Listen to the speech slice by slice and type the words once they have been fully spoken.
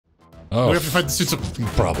Oh, we have to fight the suits of...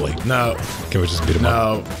 probably. No. Can we just beat him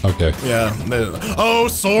up? No. Okay. Yeah. Oh,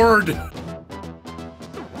 sword!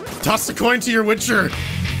 Toss the coin to your Witcher!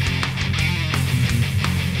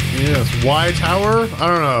 Yes. Y tower? I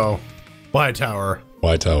don't know. Y tower.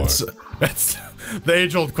 Y tower. That's the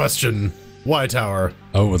age-old question. Y tower.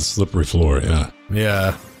 Oh, with slippery floor, yeah.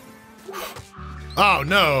 Yeah. Oh,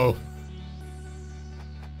 no!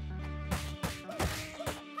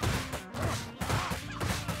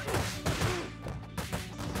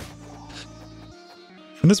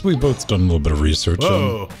 And as we both done a little bit of research,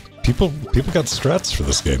 people got strats for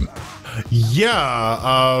this game. Yeah,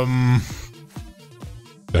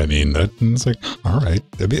 I mean, it's like, all right.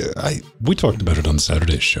 I mean, we talked about it on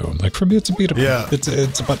Saturday's show. Like, for me, it's a beat 'em. Yeah.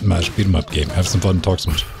 It's a button mash, beat 'em up game. Have some fun, talk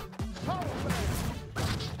some.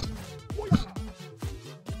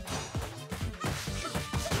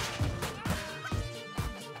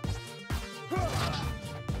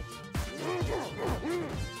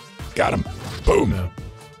 Got him. Boom. Yeah.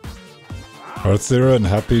 Arthur, and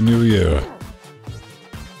Happy New Year.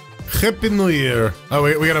 Happy New Year. Oh,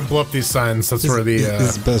 we gotta blow up these signs. That's where the,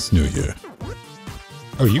 This is best New Year.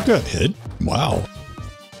 Oh, you got hit? Wow.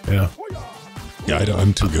 Yeah. Yeah,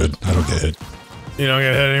 I'm too good. I don't get hit. You don't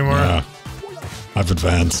get hit anymore? Yeah. I've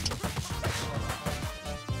advanced.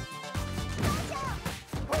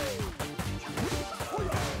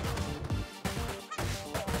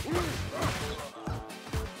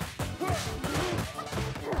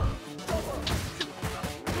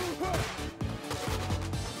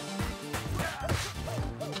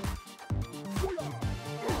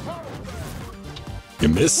 You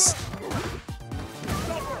miss.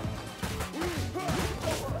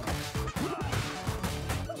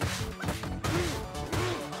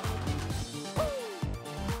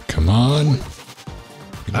 Come on.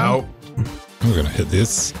 Ow. We're gonna hit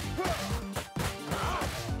this.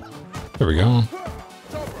 There we go.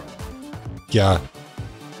 Yeah.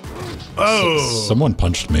 Oh! Someone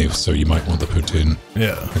punched me, so you might want the poutine.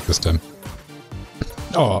 Yeah. Like this time.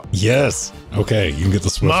 Oh, yes. Okay, you can get the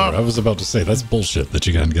Swiffer. Mom. I was about to say, that's bullshit that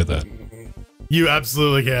you can't get that. You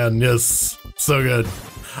absolutely can, yes. So good.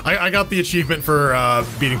 I got the achievement for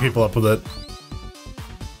beating people up with it.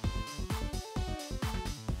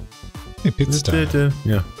 Hey, pizza time.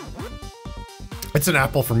 Yeah. It's an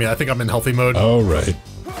apple for me. I think I'm in healthy mode. Oh, right.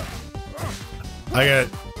 I get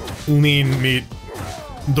lean meat.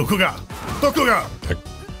 Dokuga! Dokuga!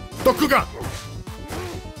 Dokuga!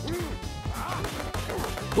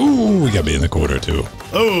 Ooh, we got me in the corner, too.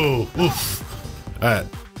 Oh, oof. Alright.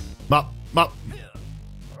 Mop, mop.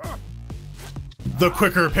 The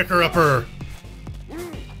quicker picker-upper.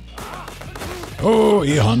 Oh,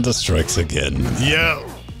 E Honda strikes again. Yeah.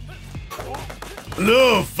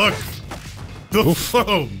 No, fuck. The Oof.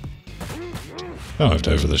 foam. I don't have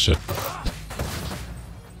time for this shit.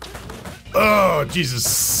 Oh,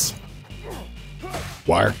 Jesus.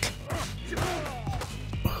 Wark.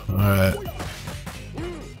 Alright.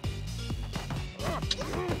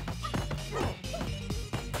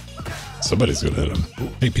 Somebody's gonna hit him.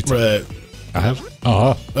 Hey, pizza. Right. I have.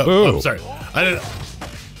 Uh-huh. Oh, sorry. I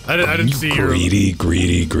didn't You see your greedy,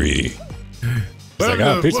 greedy, greedy. It's like,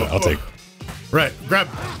 ah, pizza. I'll take. Right, grab.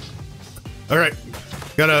 All right,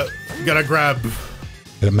 gotta grab.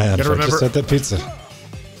 Yeah, man, Gotta if I remember- just had that pizza.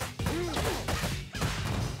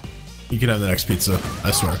 You can have the next pizza.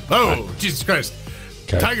 I swear. Oh, Jesus Christ!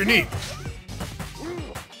 Okay. Tiger knee.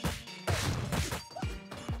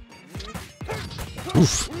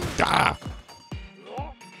 Oof. Ah.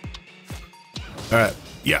 All right.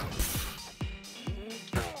 Yeah.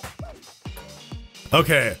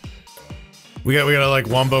 Okay. We gotta like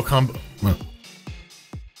wombo combo.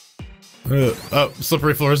 Oh,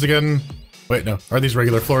 slippery floors again. Wait, no. Are these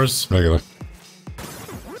regular floors? Regular.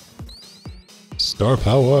 Star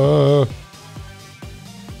power.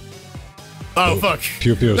 Oh, fuck.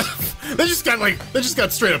 Pew pews. They just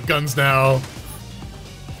got straight up guns now.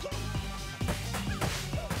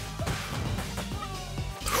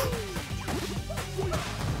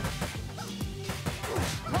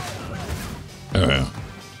 Oh, yeah.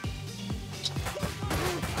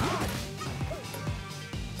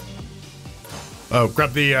 Oh,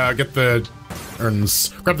 grab the, get the urns.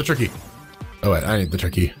 Grab the turkey. Oh, wait, I need the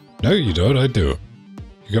turkey. No, you don't. I do.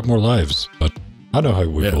 You got more lives, but I know how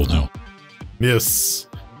we roll now. Yes.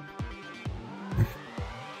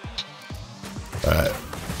 Alright.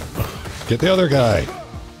 Get the other guy.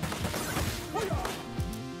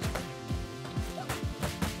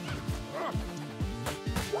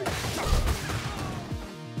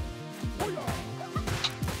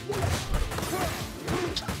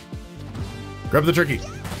 Grab the turkey.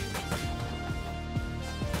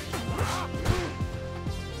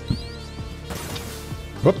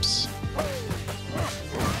 Whoops.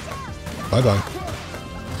 Bye-bye.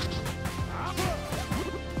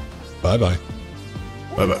 Bye-bye.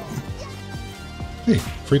 Bye-bye. Hey,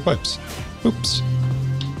 free pipes. Oops.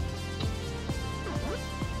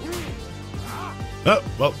 Oh,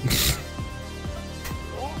 well.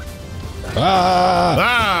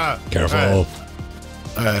 Ah! Careful.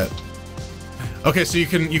 All right. Okay, so you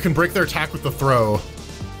can break their attack with the throw.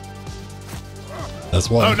 That's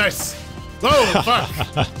one. Oh, nice. Oh, fuck.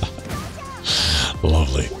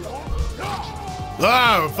 Lovely.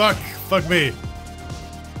 Oh, fuck. Fuck me.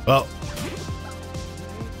 Well.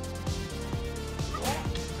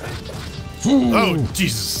 Ooh. Oh,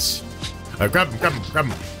 Jesus. Grab him, grab him, grab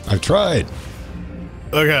him. I've tried.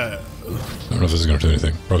 Okay. I don't know if this is going to do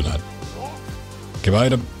anything. Probably not. Give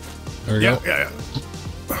item. There we go. Yeah.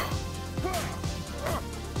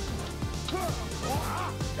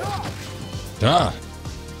 Ah.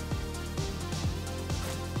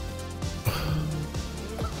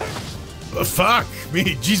 Fuck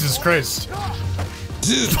me, Jesus Christ.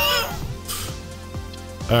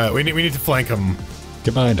 We need to flank him.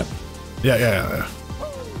 Get behind him. Yeah.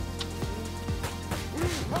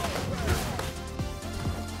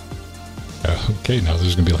 Okay, now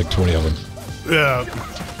there's going to be like 20 of them. Yeah.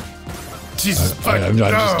 Jesus, fuck. I'm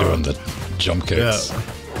just doing the jump kicks. Yeah.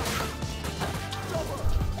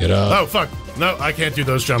 Get up. Oh, fuck. No, I can't do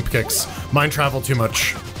those jump kicks. Mine travel too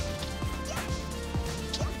much.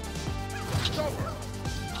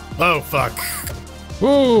 Oh, fuck.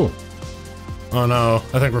 Woo! Oh no,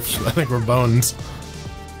 I think we're boned.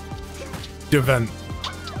 Do a vent.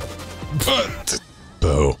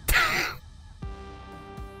 Boo.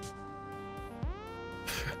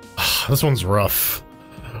 This one's rough.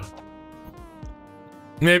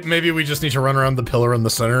 Maybe we just need to run around the pillar in the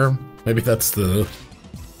center. Maybe that's the.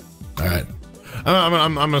 All right,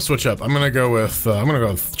 I'm gonna switch up. I'm gonna go with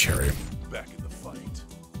Cherry. Back in the fight.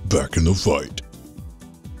 Back in the fight.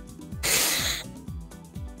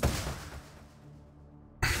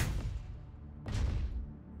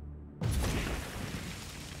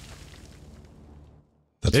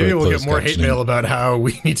 That's Maybe very we'll get closed more hate captioning. mail about how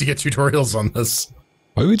we need to get tutorials on this.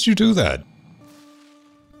 Why would you do that?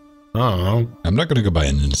 I don't know. I'm not going to go buy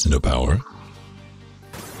a Nintendo Power.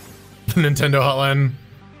 The Nintendo hotline.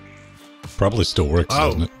 Probably still works,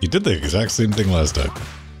 Oh. doesn't it? You did the exact same thing last time.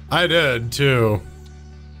 I did too.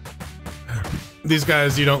 These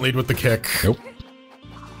guys, you don't lead with the kick. Nope.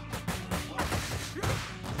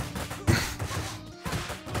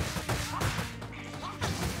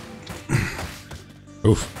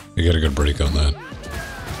 Oof, you got a good break on that.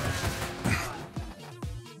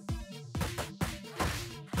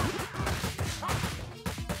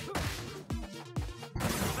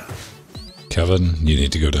 Kevin, you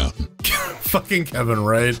need to go down. Fucking Kevin,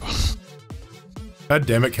 right? God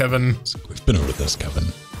damn it, Kevin. We've been over this, Kevin.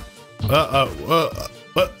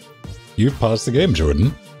 What? You've paused the game,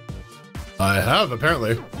 Jordan. I have,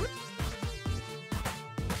 apparently.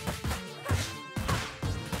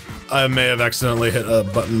 I may have accidentally hit a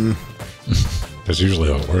button. That's usually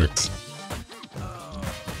how it works.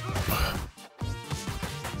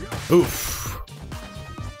 Oof.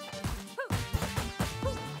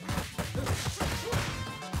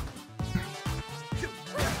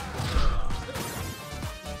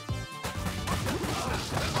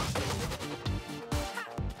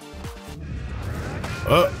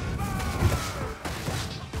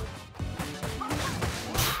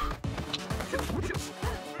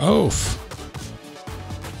 Oof.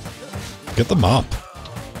 Get the mop.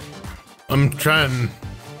 I'm trying.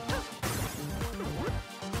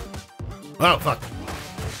 Oh, fuck.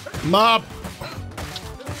 Mop!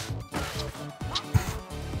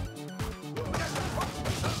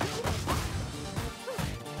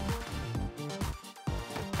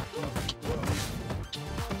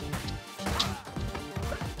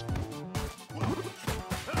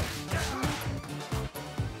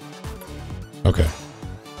 Okay.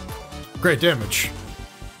 Great damage.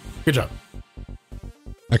 Good job.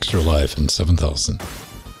 Extra life and 7,000.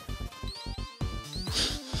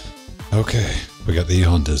 Okay, we got the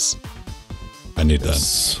Hondas. I need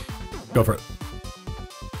that. Go for it.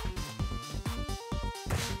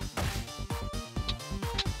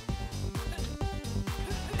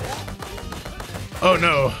 Oh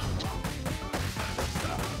no.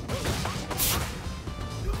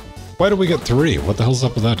 Why do we get 3? What the hell's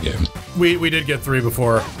up with that game? We did get 3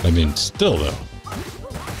 before. I mean, still though.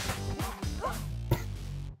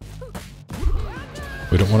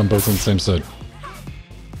 We don't want them both on the same side.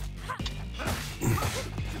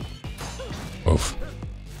 Oof.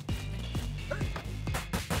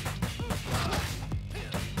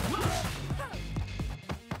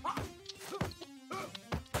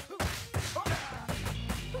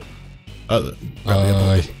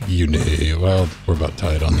 You need. Well, we're about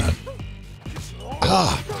tied on that.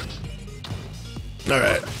 Ah. All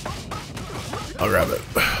right. I'll grab it.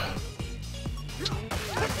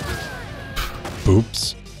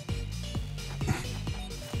 Oops.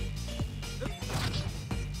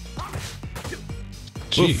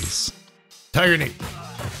 Jeez. Tiger knee.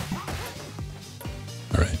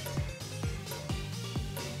 All right.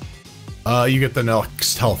 You get the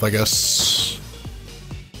next health, I guess.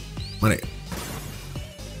 Money.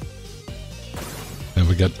 And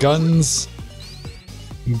we got guns.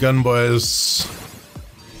 Gun boys.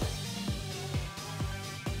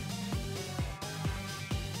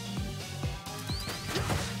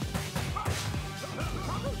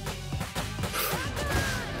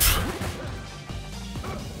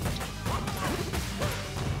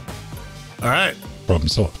 All right. Problem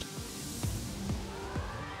solved.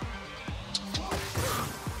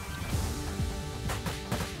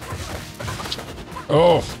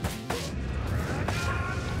 Oh.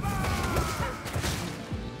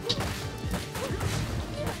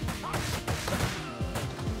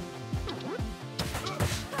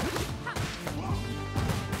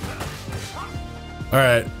 All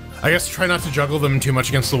right. I guess try not to juggle them too much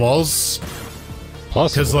against the walls.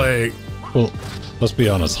 Possibly. Because, like... Well, let's be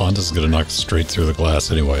honest. Honda's gonna knock straight through the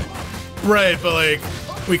glass anyway. Right, but, like,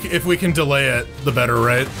 if we can delay it, the better,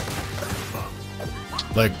 right?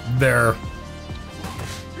 Like, there.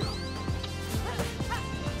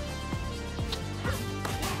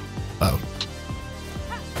 Oh.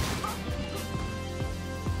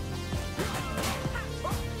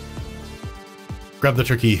 Grab the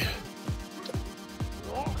turkey.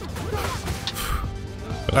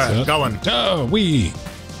 Alright, got one. Oh, we.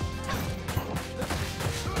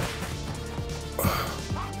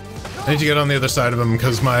 I need to get on the other side of him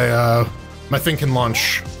because my my thing can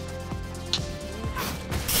launch.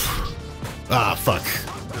 Ah, fuck.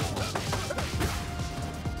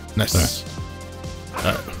 Nice.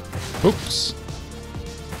 Alright. Oops.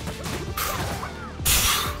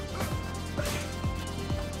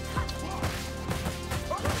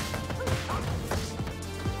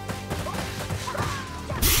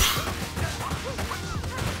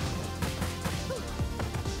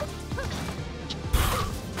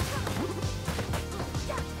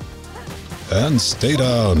 And stay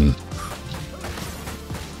down.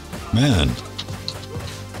 Man.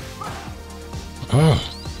 Oh.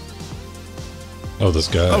 Oh, this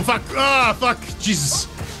guy. Oh, fuck. Ah, fuck. Jesus.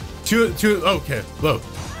 Two, okay. Whoa.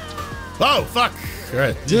 Oh, fuck.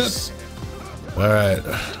 Alright. Yes. Alright.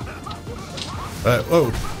 Alright,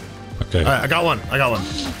 whoa. Okay. Alright, I got one.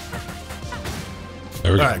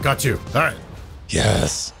 There we go. Alright, got two. Alright.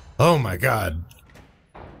 Yes. Oh my god.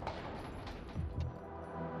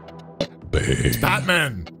 Bane. It's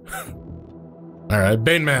Batman. Alright,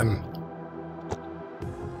 Bane Man.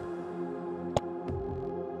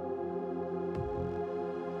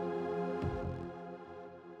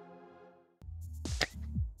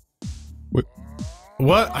 Wait.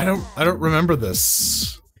 What? I don't remember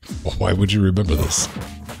this. Why would you remember this?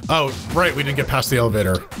 Oh, right, we didn't get past the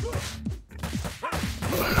elevator.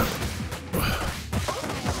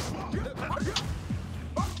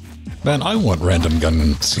 Man, I want random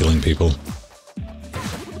gun stealing people.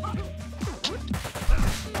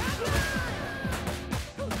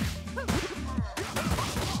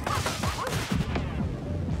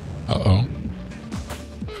 Uh-oh.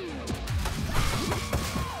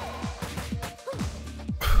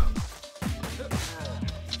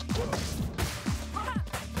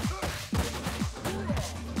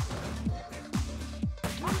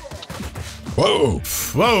 Whoa!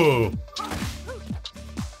 Whoa!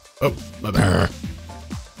 Oh, my bad.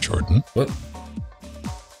 Jordan. What?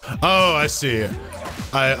 Oh, I see.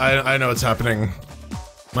 I know what's happening.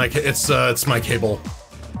 Like it's my cable.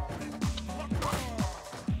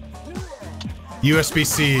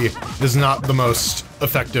 USB-C is not the most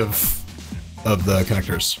effective of the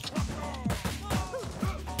connectors.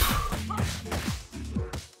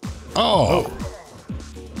 Oh!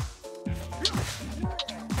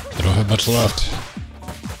 I don't have much left.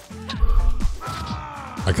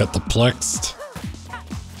 I got the plexed.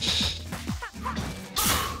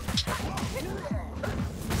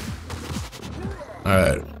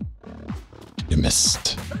 Alright. You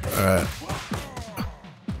missed. Alright.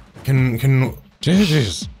 Can...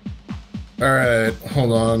 Jesus. Alright,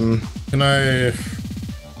 hold on. Can I...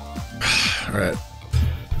 Alright.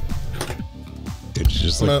 Did you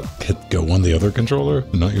just like hit go on the other controller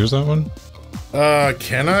and not use that one?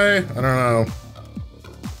 Can I? I don't know.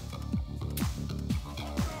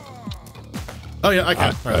 Oh yeah, I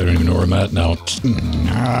can. I don't even know where I'm at now.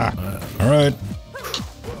 Alright.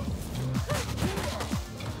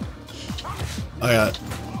 I got.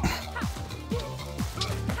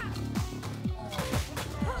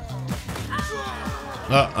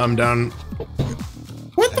 Oh, I'm down.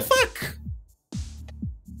 What the fuck?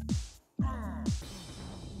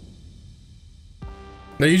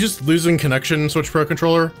 Are you just losing connection, Switch Pro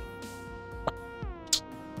controller?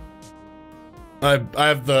 I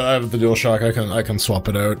have the DualShock. I can swap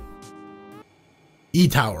it out.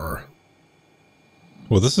 E-Tower.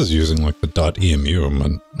 Well, this is using like the .emu,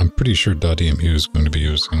 and I'm pretty sure .emu is going to be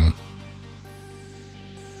using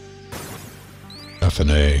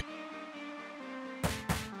FNA.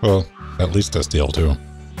 Well, at least SDL2.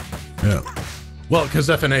 Yeah. Well, because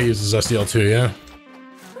FNA uses SDL2, yeah.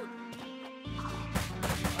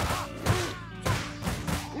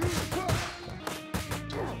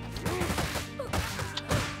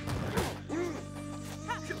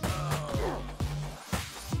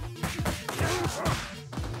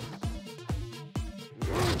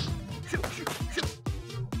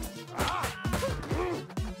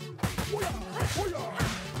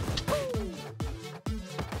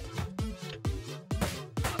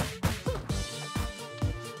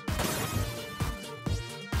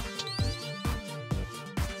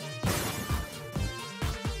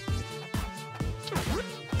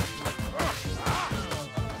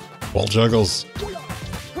 Wall juggles.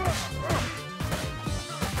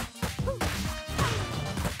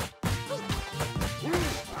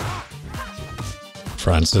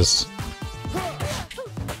 Francis.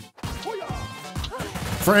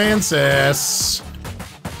 Francis.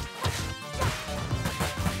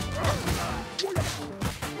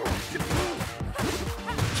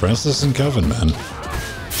 Francis and Kevin, man.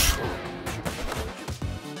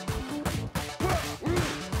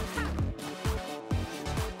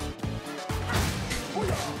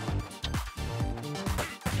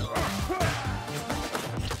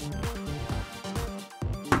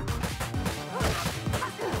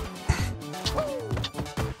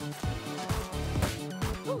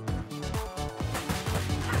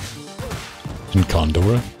 And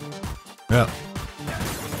Condor. Yeah.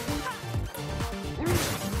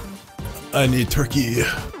 I need turkey.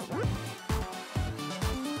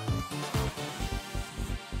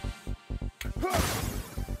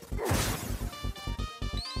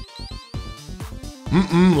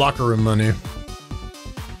 Locker room money.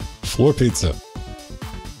 Floor pizza.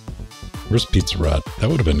 Where's Pizza Rat? That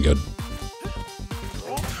would have been good.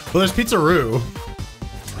 Well, there's Pizzaroo.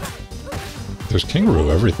 There's Kangaroo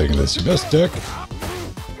everything in this. You best dick.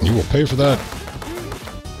 You will pay for that.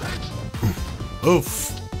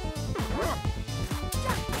 Oof.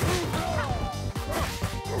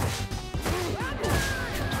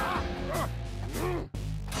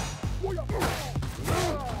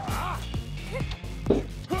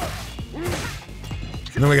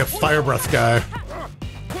 And then we got Fire Breath guy.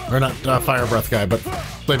 Or not Fire Breath guy, but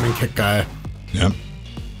Flaming Kick guy. Yep.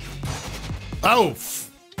 Oh!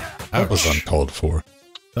 That was uncalled for.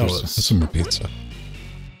 That There's was. some more pizza.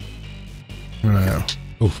 Yeah.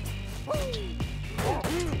 Oof.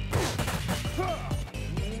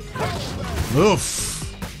 Oof.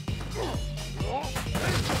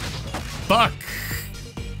 Fuck.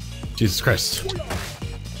 Jesus Christ.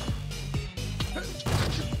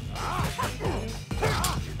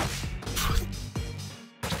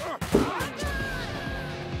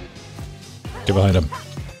 Get behind him.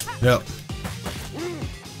 Yep.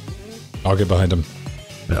 I'll get behind him.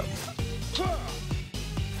 Yep.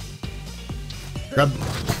 Grab.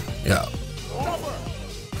 Yeah.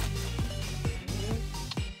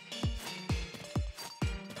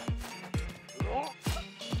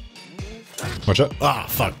 Watch out. Ah,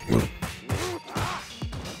 fuck.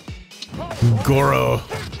 Goro.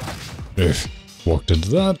 Oof. Walked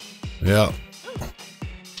into that. Yeah.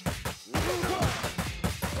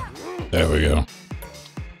 There we go.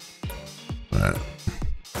 Alright.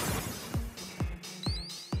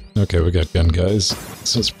 Okay, we got gun guys.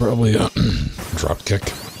 So it's probably a drop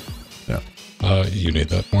kick. Yeah. You need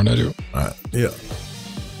that more than I do. Alright. Yeah.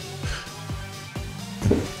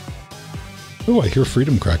 Oh, I hear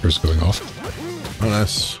freedom crackers going off. Oh,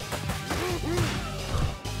 nice.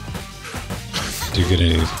 Do you get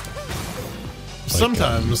any? Like,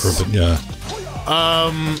 Sometimes. Yeah.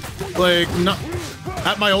 Like, not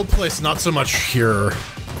at my old place, not so much here.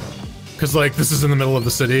 Cause like this is in the middle of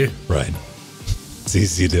the city. Right. It's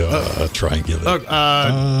easy to triangulate.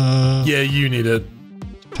 Yeah, you need it.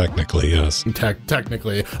 Technically, yes.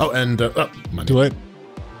 Technically. Oh, and money. Too late.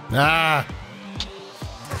 Ah.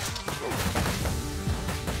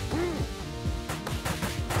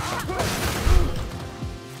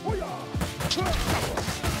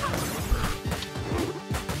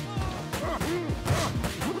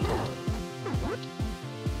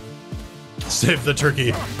 Save the turkey.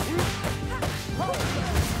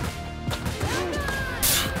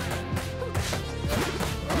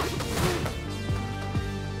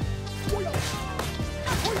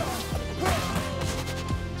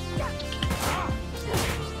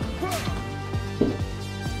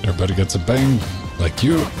 Everybody gets a bang, like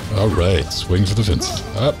you. All right, swing for the fence.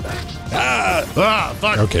 Up. Ah,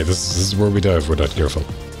 fuck. Okay, this is where we die if we're not careful.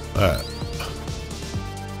 Alright.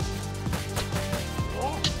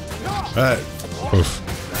 Alright.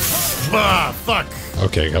 Oof. Ah, fuck.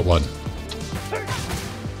 Okay, got one.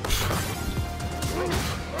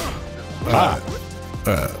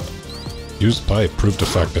 Used pipe proved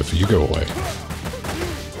effective. You go away.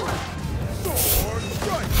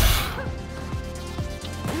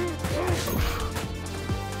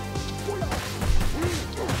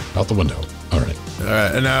 Out the window. All right. All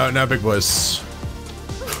right, and now big boys.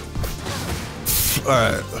 All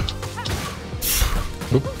right.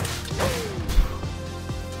 Oop.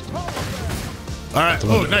 All right.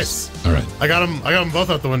 Oh, nice. All right. I got them both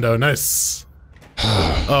out the window. Nice.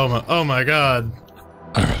 Oh my god.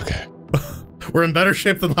 All right. Okay. We're in better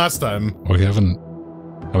shape than last time. We haven't.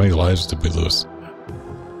 How many lives did we lose?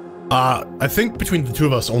 I think between the two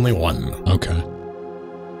of us, only one. Okay.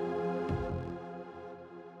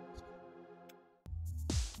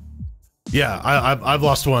 Yeah, I've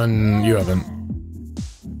lost one. You haven't.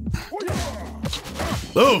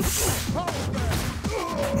 Oof.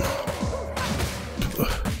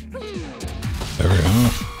 There we go.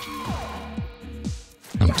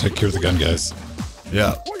 I'm gonna take care of the gun, guys.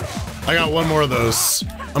 Yeah. I got one more of those.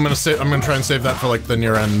 I'm gonna try and save that for like the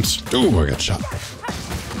near end. Ooh, I got shot.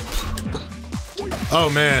 Oh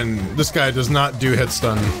man, this guy does not do hit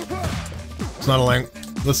stun. It's not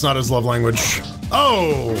that's not his love language.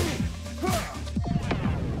 Oh!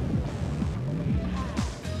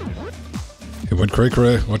 He went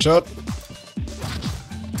cray-cray. Watch out.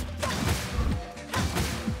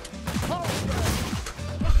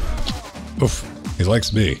 Oof. He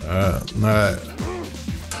likes me. Alright.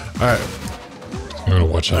 Alright. I'm gonna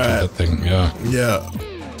watch out for that thing. Yeah. Yeah.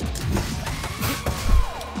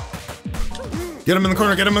 Get him in the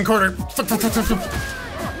corner, get him in the corner.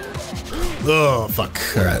 Oh, fuck.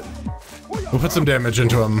 Alright. We'll put some damage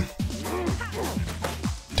into him.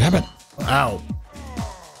 Damn it. Ow.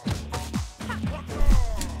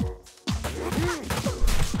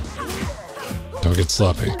 Don't get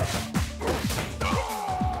sloppy.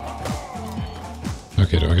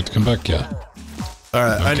 Okay, do I get to come back? Yeah.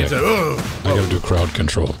 Alright, Okay. I need to. I gotta do crowd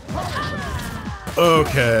control.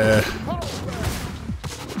 Okay.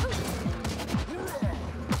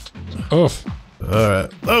 Oof.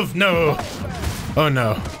 Alright. Oh, no. Oh,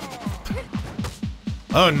 no.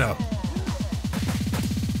 Oh, no.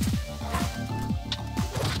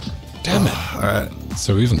 Damn it. Alright.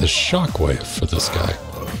 So even the shockwave for this guy.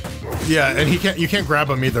 Yeah, and you can't grab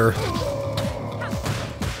him either.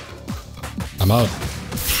 I'm out.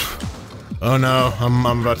 Oh no, I'm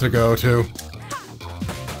about to go too.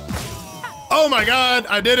 Oh my god,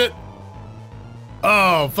 I did it!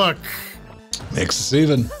 Oh, fuck. Makes us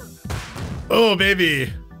even. Oh,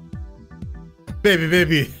 baby. Baby,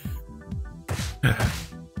 baby.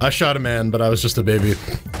 I shot a man, but I was just a baby.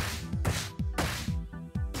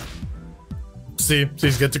 See,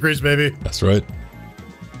 get degrees, baby. That's right.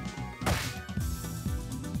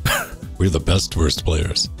 We're the best worst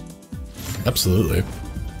players. Absolutely.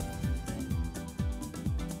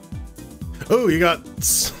 Oh, you got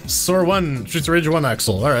Soar 1, Streets of Rage 1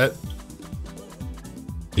 Axel. All right.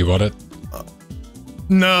 You want it?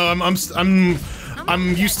 No,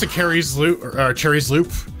 I'm used to Carrie's loop or Cherry's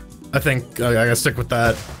loop. I think I gotta stick with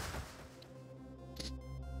that.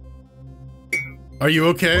 Are you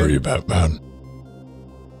okay? Where are you, Batman?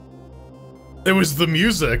 It was the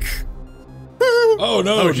music. Oh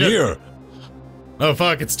no, Oh, shit. here. Oh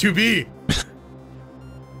fuck, it's 2B.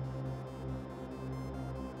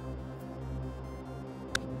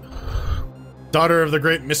 Daughter of the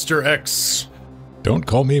great Mr. X. Don't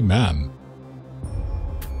call me man.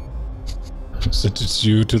 Sentence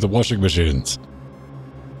you to the washing machines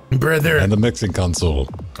Brother. and the mixing console.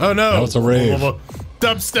 Oh no. Now it's a rave.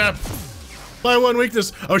 Dubstep. My one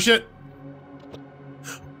weakness. Oh shit.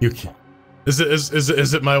 You can. Is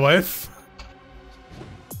it my wife?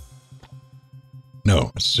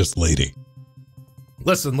 No, it's just lady.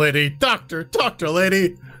 Listen, lady. Doctor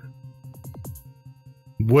lady.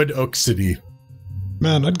 Wood Oak City.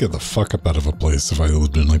 Man, I'd get the fuck up out of a place if I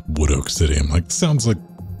lived in like Wood Oak City. I'm like, sounds like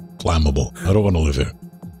flammable. I don't want to live here.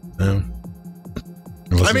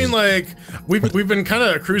 I mean, like, we've been kind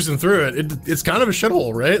of cruising through it. It's kind of a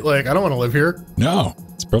shithole, right? Like, I don't want to live here. No,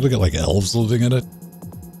 it's probably got like elves living in it.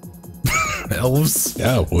 elves?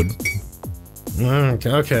 Yeah, wood.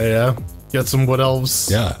 Okay, yeah. Get some wood elves.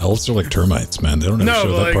 Yeah, elves are like termites, man. They don't ever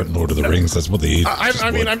show that part in Lord of the Rings. That's what they eat.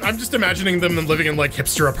 I'm just imagining them living in like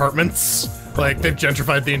hipster apartments. Probably. Like they've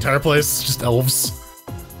gentrified the entire place. Just elves.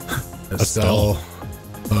 Estelle.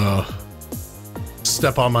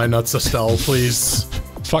 Step on my nuts, Estelle, please.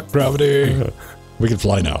 Fuck gravity. We can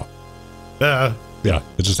fly now. Yeah. Yeah,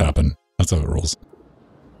 it just happened. That's how it rolls.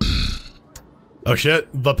 Oh shit,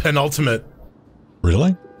 the penultimate.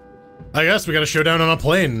 Really? I guess we got a showdown on a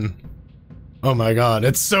plane. Oh my god,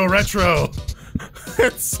 it's so retro!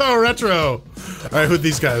 It's so retro! Alright, who are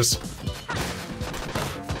these guys?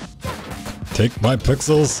 Take my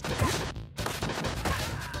pixels.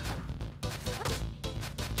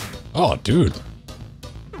 Oh, dude.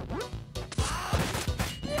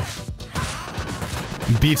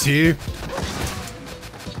 BT.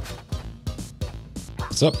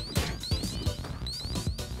 What's up?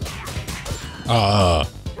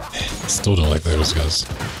 Still don't like those guys.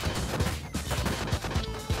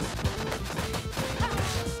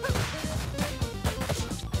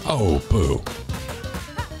 Oh, boo.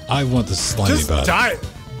 I want the slimy Just bat.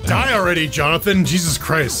 die already, Jonathan. Jesus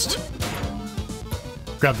Christ.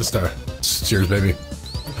 Grab the star. Cheers, baby.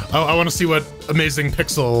 Oh, I want to see what amazing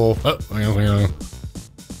pixel... Oh, hang on.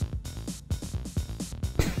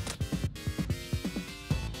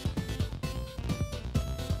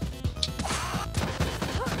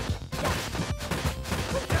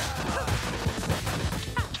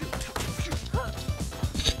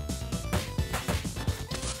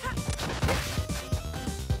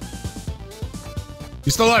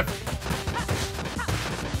 You still alive?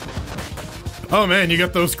 Oh man, you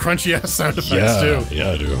got those crunchy ass sound effects too.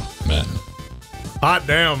 Yeah, I do. Man. Hot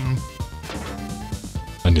damn.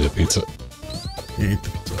 I need a pizza. Eat the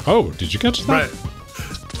pizza. Oh, did you catch that? Right.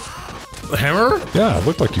 The hammer? Yeah, it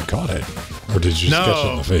looked like you caught it. Or did you just catch it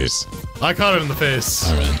in the face? I caught it in the face.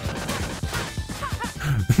 Alright.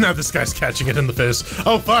 Now this guy's catching it in the face.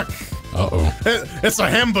 Oh fuck! Uh-oh. It's a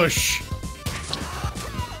ambush!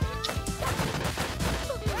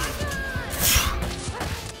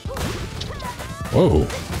 Whoa.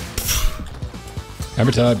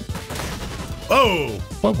 Hammer time. Oh!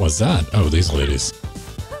 What was that? Oh, these ladies.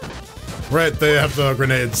 Right, they have the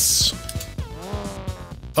grenades.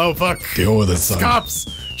 Oh fuck. Deal with it, son. Cops!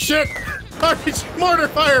 Shit! Mortar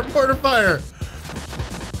fire! Mortar fire!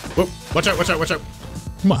 Whoa, watch out, watch out, watch out.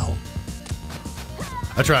 Wow.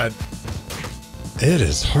 I tried. It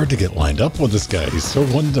is hard to get lined up with this guy. He's so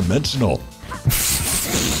one-dimensional.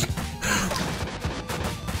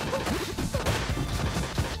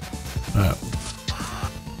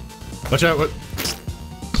 Watch out, what?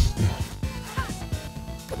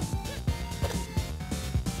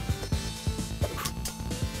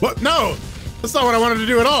 What? No! That's not what I wanted to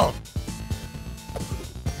do at all!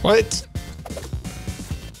 What?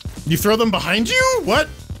 You throw them behind you? What?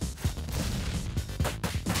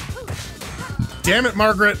 Damn it,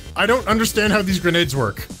 Margaret. I don't understand how these grenades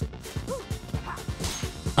work.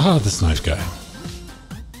 Ah, this knife guy.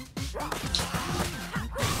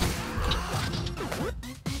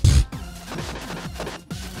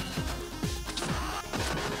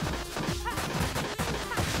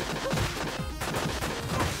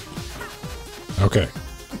 Okay.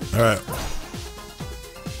 Alright.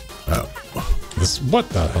 Oh. This, what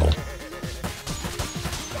the hell?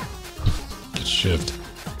 Get shivved.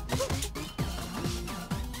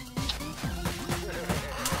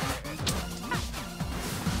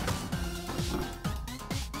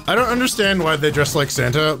 I don't understand why they dress like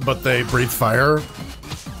Santa, but they breathe fire.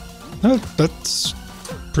 That's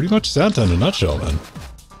pretty much Santa in a nutshell, then.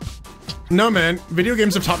 No, man. Video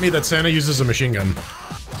games have taught me that Santa uses a machine gun.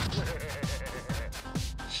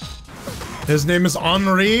 His name is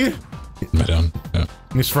Henri. Right down. Yeah.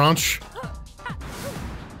 He's French.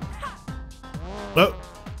 Oh.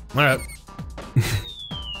 Alright.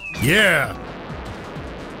 Yeah!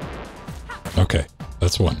 Okay.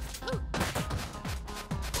 That's one.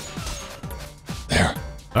 There.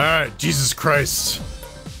 Alright, Jesus Christ.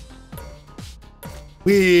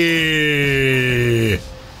 Wee.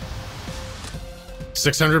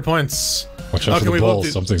 600 points. Watch out for the ball.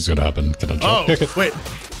 Something's gonna happen. Can I jump kick it? Wait.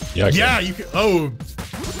 Yeah, I can. Yeah, you can. Oh.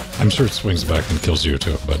 I'm sure it swings back and kills you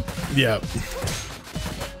too, but. Yeah.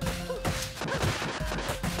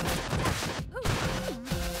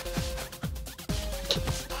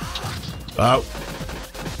 Oh.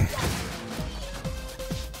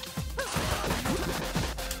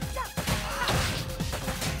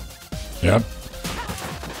 Yep.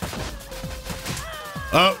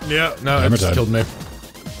 Oh, yeah. No, it just killed me.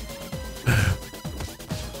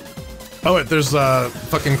 Oh, Oh wait, there's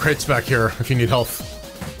fucking crates back here if you need health.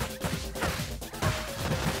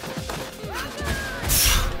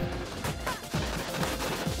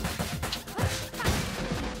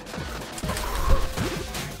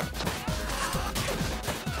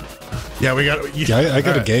 Yeah, we got. Yeah, I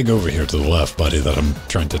got a gang over here to the left, buddy, that I'm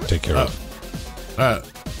trying to take care of. Alright.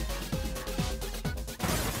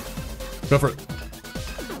 Go for it.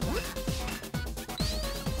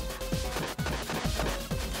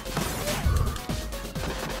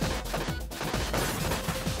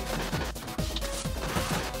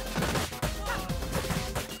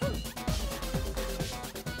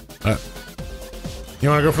 You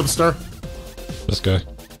want to go for the star? This guy.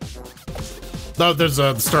 No, there's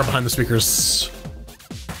the star behind the speakers.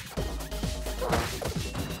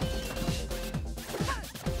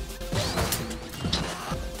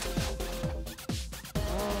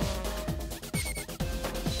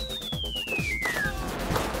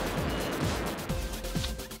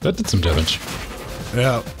 That did some damage.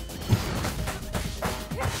 Yeah.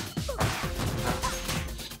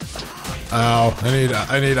 Ow,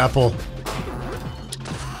 I need apple.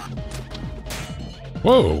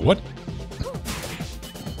 Whoa, what?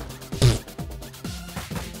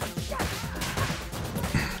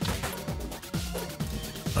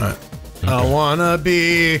 Alright. Okay. I wanna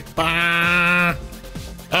be. Bah.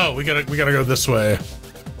 Oh, we gotta go this way.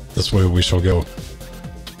 This way we shall go.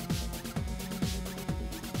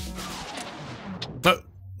 Oh,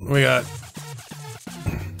 we got.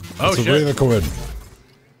 Oh shit! Way to go in.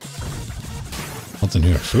 What's in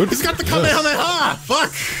here? Food? He's got the Kamehameha!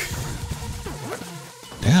 Fuck!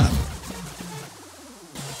 Damn.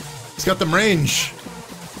 He's got them range.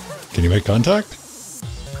 Can you make contact?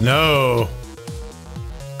 No.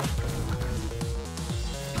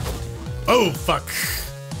 Oh, fuck.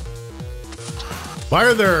 Why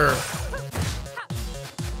are there...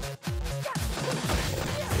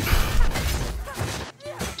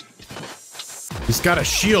 He's got a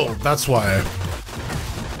shield, that's why.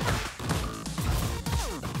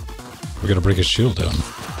 We gotta break his shield down.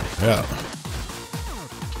 Yeah.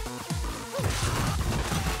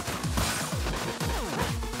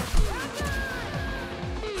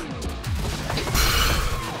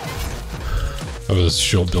 Oh, his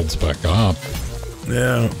shield builds back up.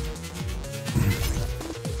 Yeah.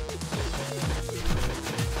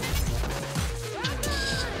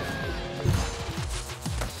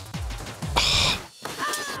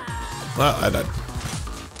 Well, I died.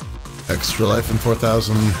 Extra life in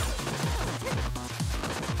 4,000.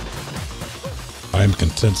 I am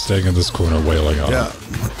content staying in this corner wailing on him.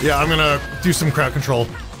 Yeah, I'm gonna do some crowd control.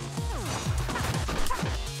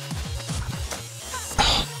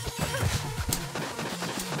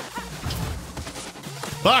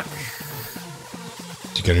 Fuck!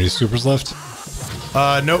 Did you get any supers left?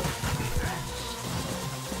 Nope.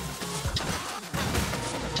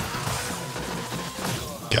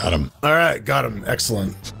 Got him. Alright, got him.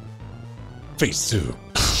 Excellent. Phase 2.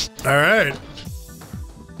 Alright.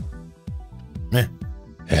 Meh.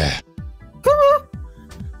 Yeah.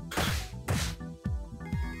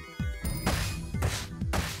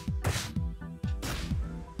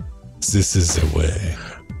 This is the way.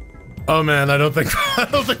 Oh man, I don't think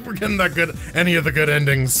we're getting that good. Any of the good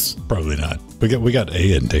endings. Probably not. We got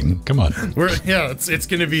a ending. Come on. It's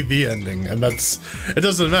gonna be the ending, and it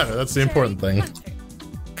doesn't matter. That's the important thing.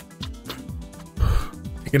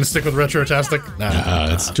 You gonna stick with Retrotastic?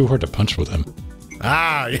 Nah, it's too hard to punch with him.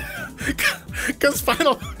 Ah, yeah. Cause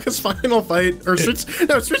Final Fight or Streets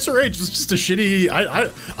of Rage was just a shitty.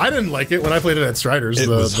 I didn't like it when I played it at Striders,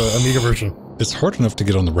 the Amiga version. It's hard enough to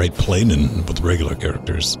get on the right plane with regular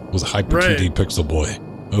characters. It was a hyper 2D pixel boy.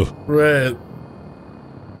 Oh. Right.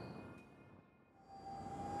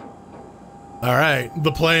 All right,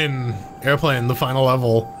 airplane, the final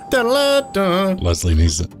level. Da-da-da-da. Leslie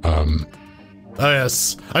needs Oh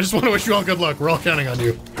yes. I just want to wish you all good luck. We're all counting on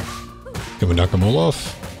you. Can we knock them all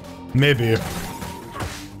off? Maybe.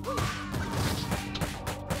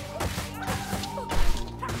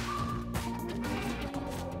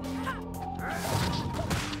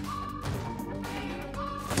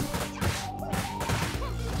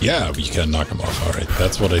 Yeah, but you can't knock them off. All right,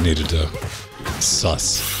 that's what I needed to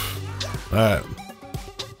suss. All right.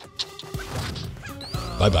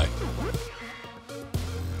 Bye-bye.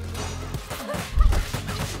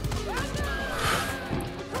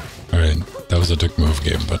 All right, that was a dick move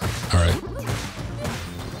game, but all right.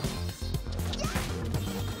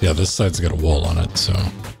 Yeah, this side's got a wall on it, so...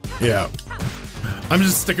 Yeah. I'm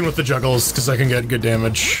just sticking with the juggles, because I can get good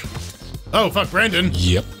damage. Oh, fuck, Brandon!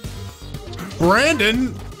 Yep.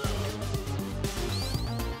 Brandon!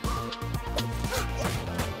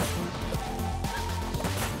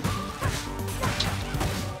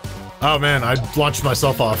 Oh man, I launched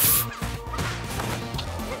myself off.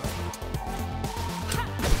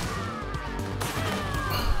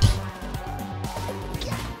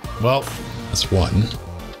 Well, that's one.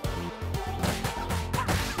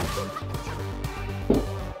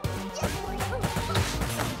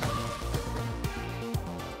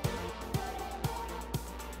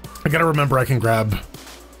 I gotta remember I can grab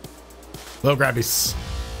little grabbies.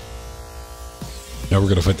 Now we're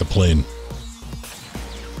gonna fight the plane.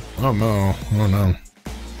 Oh no! Oh no!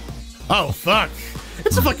 Oh fuck!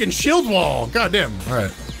 It's a fucking shield wall. God damn! All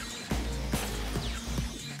right.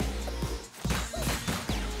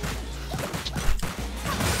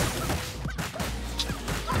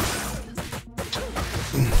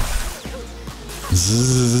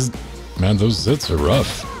 Zzz. Man, those zits are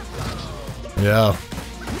rough. Yeah.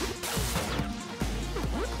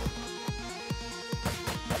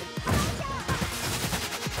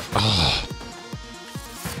 Ah.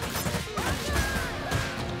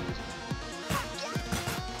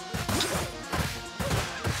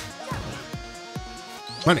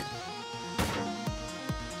 Money.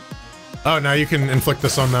 Oh, now you can inflict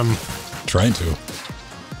this on them. Trying to.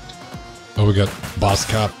 Oh, we got Boss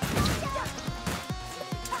Cop.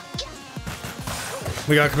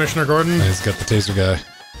 We got Commissioner Gordon. He's got the taser guy.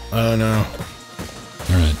 Oh no.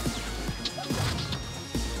 Alright.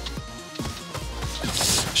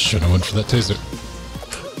 Should've went for that taser.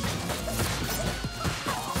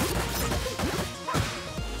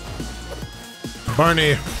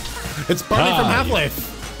 Barney. It's Barney from Hi. Half-Life.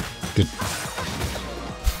 Good.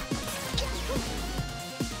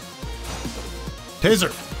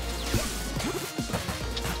 Taser.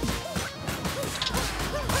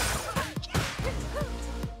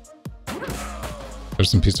 There's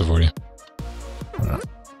some pizza for you. Okay,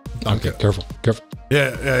 Okay. careful, careful.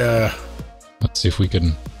 Yeah. Let's see if we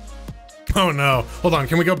can... Oh no. Hold on,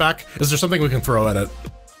 can we go back? Is there something we can throw at it?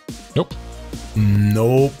 Nope.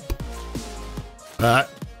 Nope. I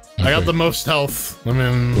got Okay. the most health. I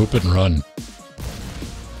mean... Whoop it and run.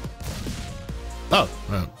 Oh.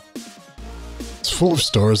 It's full of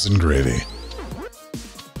stores and gravy.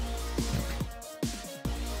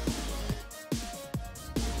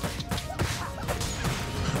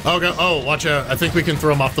 Okay. Oh, watch out. I think we can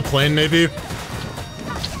throw him off the plane, maybe?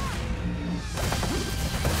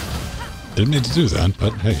 Didn't need to do that,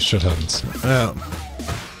 but hey, shit happens. Yeah.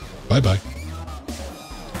 Bye-bye.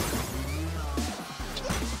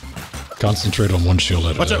 Concentrate on one shield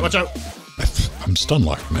at a Watch time. out, watch out. I'm stun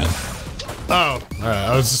locked, man. Oh, alright.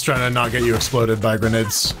 I was just trying to not get you exploded by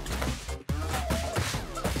grenades.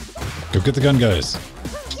 Go get the gun, guys.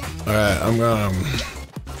 Alright, I'm going.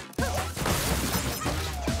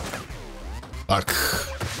 Fuck.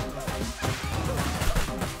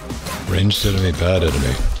 Ranged enemy, bad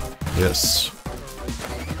enemy. Yes.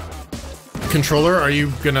 Controller, are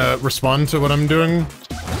you gonna respond to what I'm doing?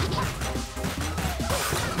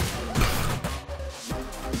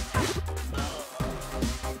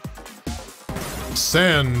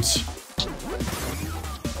 Sand.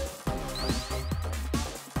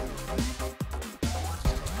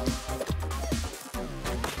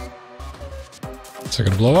 Is it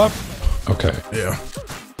gonna blow up? Okay. Yeah.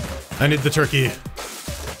 I need the turkey.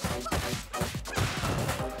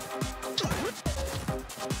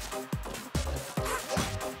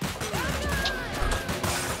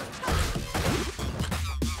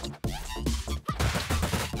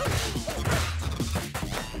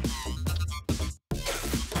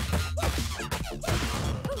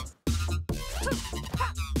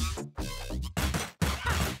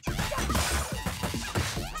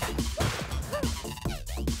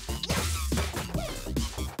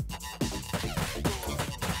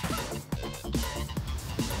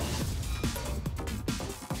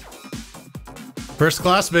 First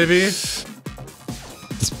class, baby.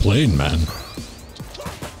 This plane, man.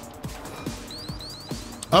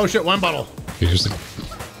 Oh shit, wine bottle. Here's the...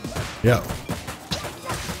 Yeah.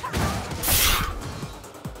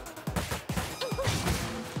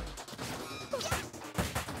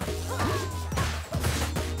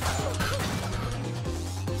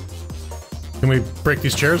 Can we break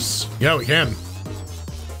these chairs? Yeah, we can.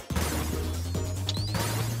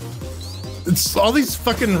 It's all these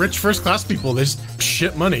fucking rich first class people. They just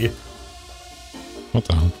shit money. What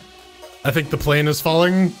the hell? I think the plane is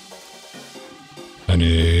falling. I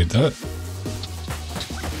need that.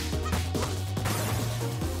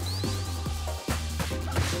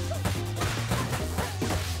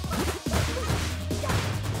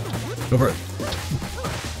 Go for it.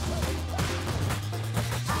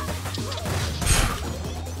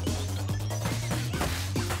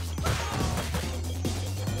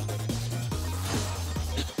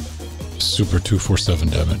 Super 247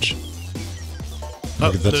 damage. Oh,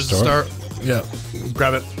 Look at that there's star. a star. Yeah,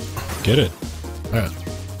 grab it. Get it. All right.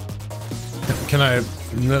 Can I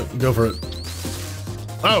go for it?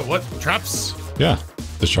 Oh, what? Traps? Yeah.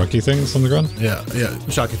 The sharky things on the ground? Yeah,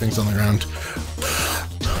 shocky things on the ground.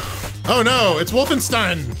 Oh no, it's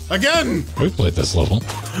Wolfenstein! Again! We played this level.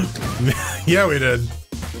 Yeah, we did.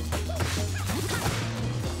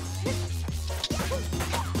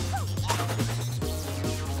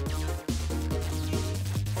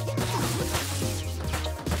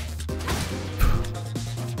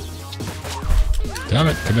 Damn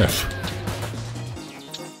it, come here.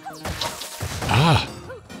 Ah!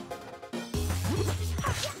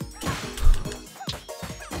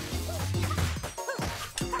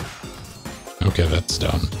 Okay, that's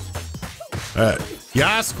done.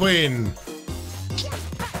 Yas, Queen!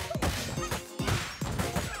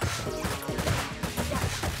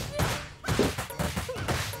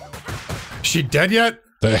 She dead yet?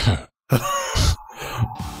 There.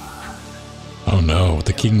 Oh no,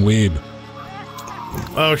 the King Weeb.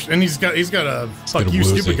 Oh, and he's got a fuck you,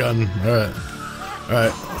 stupid gun. All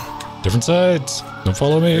right. Different sides. Don't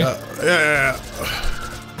follow me. Yeah.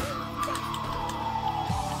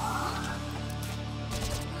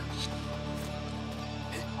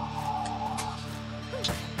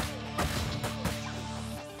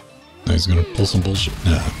 Now he's gonna pull some bullshit.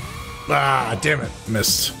 Nah. Ah, damn it,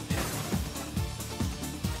 missed.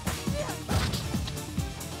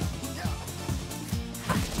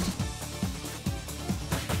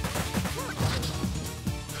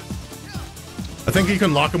 I think you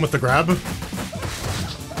can lock him with the grab.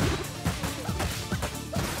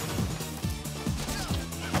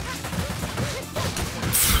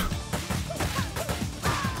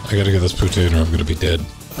 I gotta get this poutine or I'm gonna be dead.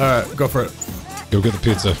 Alright, go for it. Go get the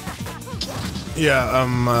pizza. Yeah,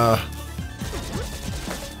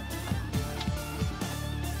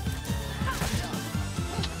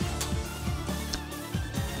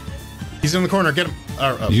 he's in the corner, get him.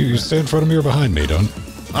 You stay in front of me or behind me, don't.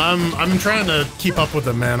 I'm trying to keep up with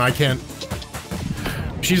him, man. I can't.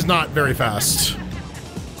 She's not very fast.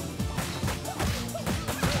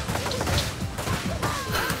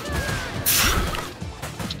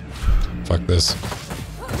 Fuck this.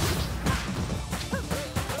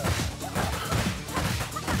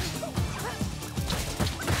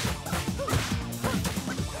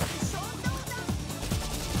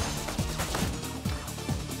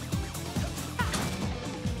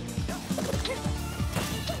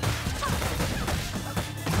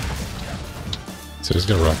 So he's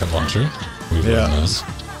got a rocket launcher. We've learned this.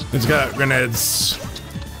 He's got grenades.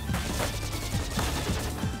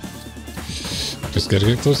 Just gotta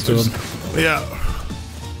get close to him. Yeah.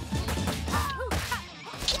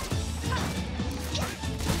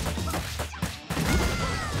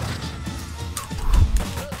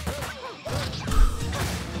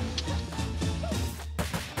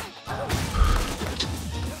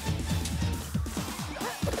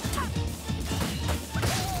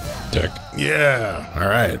 Dick. Yeah. All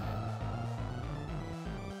right.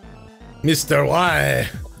 Mr. Y.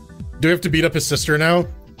 Do we have to beat up his sister now?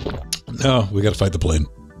 No, we gotta fight the plane.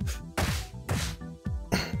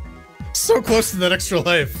 So close to that extra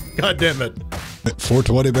life. God damn it.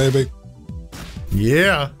 420, baby.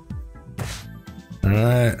 Yeah. All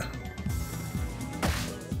right.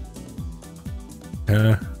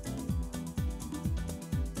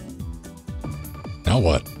 Now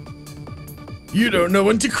what? You don't know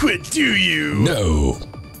when to quit, do you? No.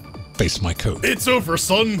 Face my coat. It's over,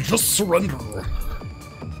 son. Just surrender.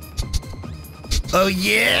 Oh,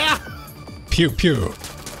 yeah? Pew pew.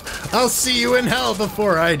 I'll see you in hell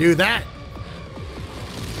before I do that.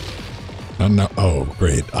 No. Oh,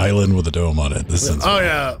 great. Island with a dome on it. This is. Oh,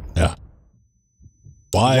 yeah. Yeah.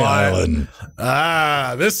 Why Island?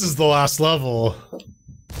 Ah, this is the last level.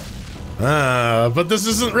 But this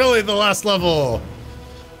isn't really the last level.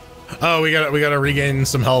 Oh, we gotta regain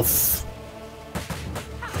some health.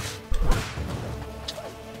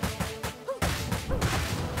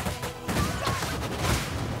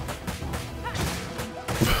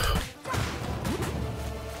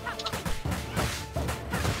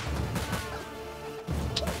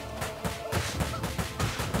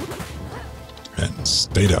 And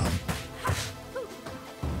stay down.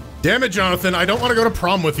 Damn it, Jonathan, I don't want to go to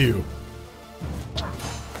prom with you.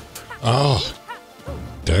 Oh.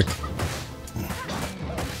 Dick.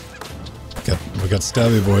 We got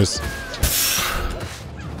stabby boys.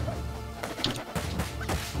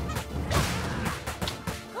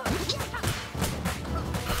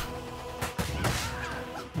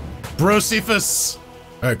 Bro Cephas.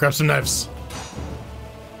 Alright, grab some knives.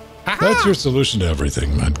 That's your solution to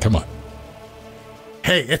everything, man. Come on.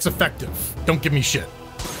 Hey, it's effective. Don't give me shit.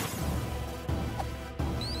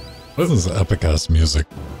 This is epic-ass music.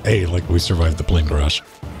 Hey, like we survived the plane crash.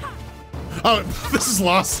 Oh, this is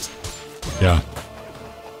Lost. Yeah.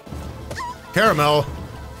 Caramel.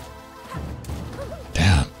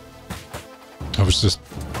 Damn. I was just...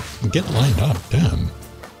 Get lined up, damn.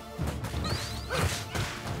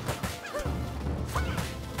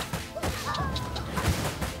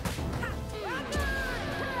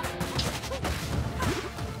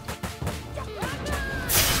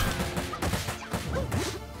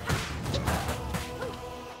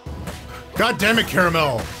 God damn it,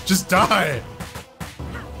 Caramel. Just die.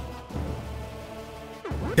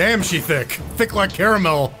 Damn, she thick. Thick like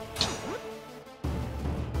caramel.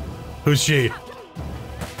 Who's she?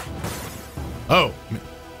 Oh.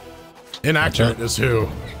 Inaccurate is who?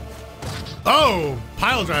 Oh,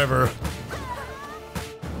 pile driver.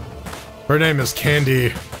 Her name is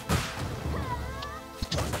Candy.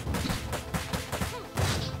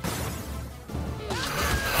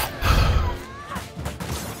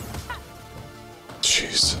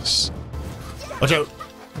 Jesus. Watch out.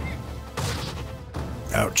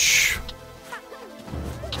 Ouch.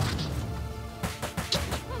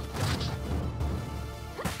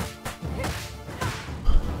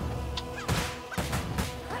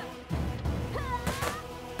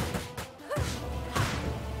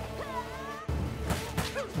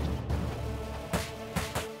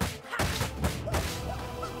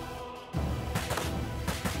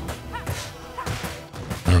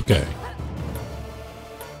 Okay.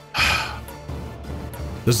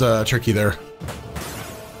 There's a turkey there.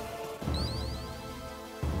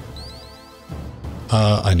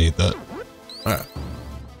 I need that.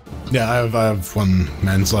 Yeah, I have one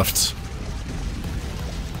man's left.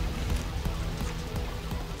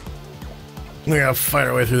 We gotta fight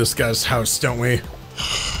our way through this guy's house, don't we?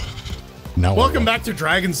 Now Welcome back to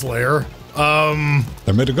Dragon's Lair.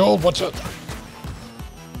 They're made of gold, watch out.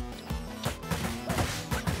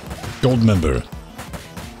 Gold member.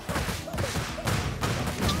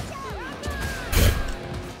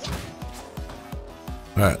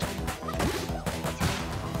 Alright.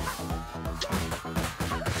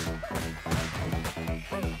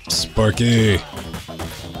 Sparky.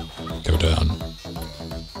 Go down.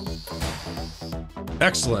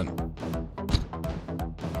 Excellent.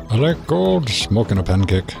 I like gold. Smoking a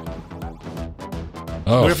pancake.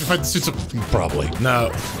 Oh, We have to fight the suits of... probably.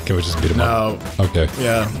 No. Can we just beat him up? No. Okay.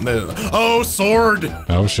 Yeah. Oh, sword!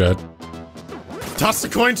 Oh, shit. Toss the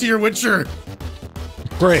coin to your Witcher!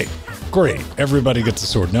 Great. Great. Everybody gets a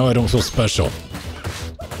sword. Now I don't feel special.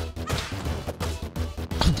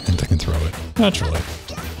 And I can throw it. Naturally.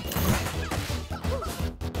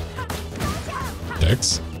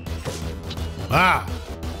 Dex. Ah!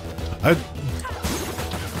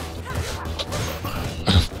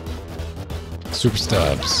 Super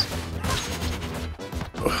stabs.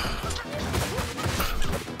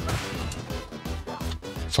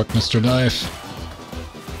 Fuck Mr. Knife.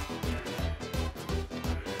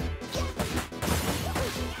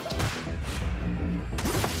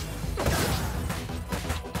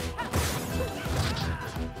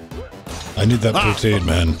 I need that protein,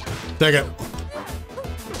 man. Take it.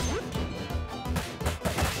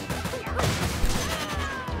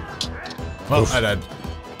 Well, Oof. I died.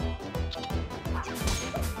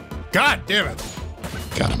 God damn it.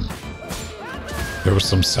 Got him. There was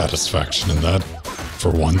some satisfaction in that, for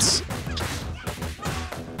once.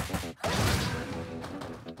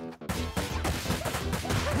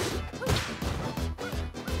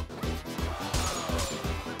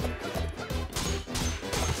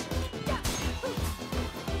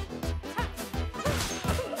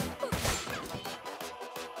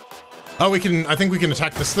 Oh, we can, I think we can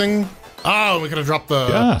attack this thing. Oh, we could have dropped the...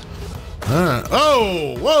 Yeah,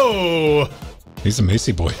 Oh, whoa! he's a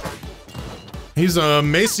Macy boy. He's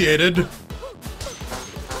emaciated.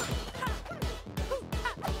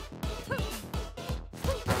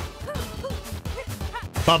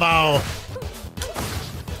 Bow.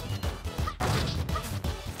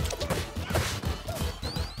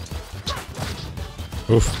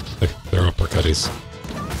 Oof, they're uppercutties.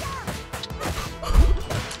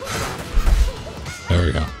 There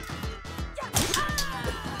we go.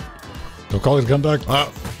 Don't call it, come back.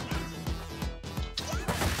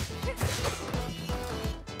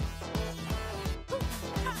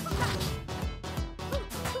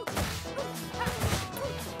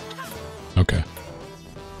 Okay.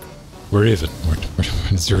 We're even. We're at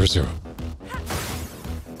 0-0.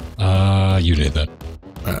 You need that.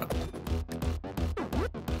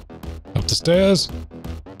 Up the stairs.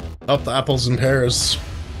 Up the apples and pears.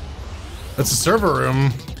 That's a server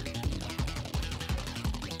room.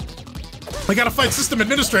 I gotta fight system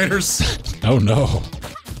administrators. Oh no.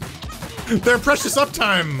 Their precious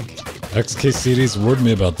uptime. XKCD's warned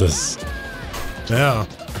me about this. Yeah.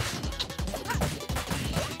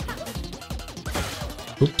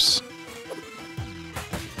 Oops.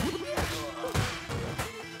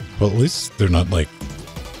 Well, at least they're not like...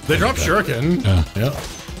 They drop shuriken. Yeah. Yeah.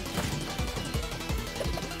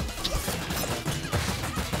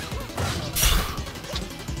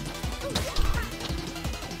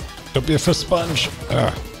 Don't be a fist sponge.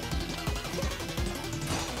 Ah.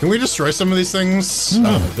 Can we destroy some of these things?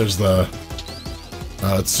 No. Oh, there's the...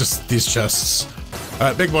 it's just these chests.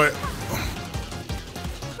 Alright, big boy.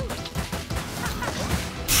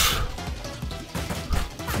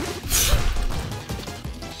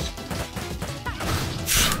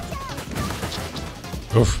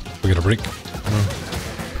 Oof, we got a break.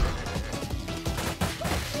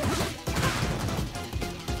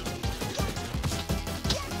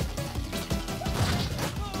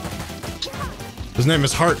 His name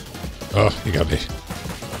is Hart. Oh, you got me.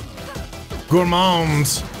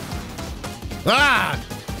 Gourmands. Ah!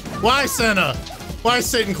 Why, Santa? Why,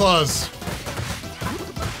 Satan Claus?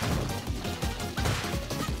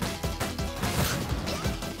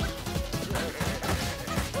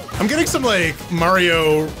 I'm getting some, like,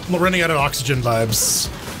 Mario running out of oxygen vibes.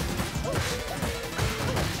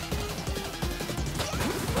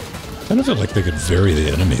 I kind of feel like they could vary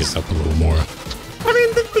the enemies up a little more. I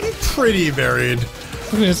mean, they've been pretty varied.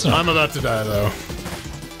 I mean, it's not... I'm about to die, though.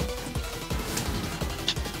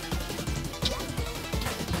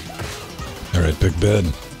 Alright, Big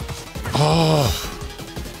Ben. Oh!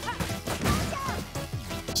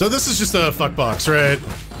 So this is just a fuck box, right?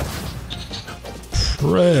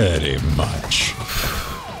 Pretty much.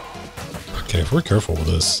 Okay, if we're careful with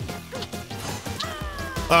this.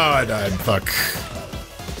 Oh, I died. Fuck.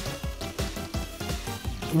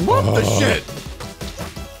 What the shit?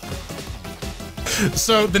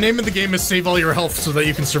 So the name of the game is save all your health so that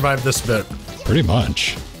you can survive this bit. Pretty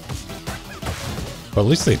much. But at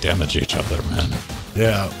least they damage each other, man.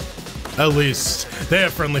 Yeah. At least. They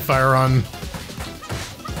have friendly fire on.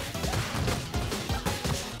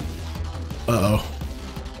 Uh-oh.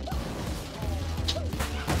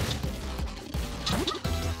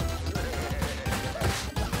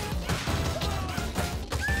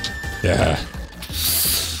 Yeah.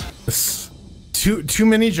 Too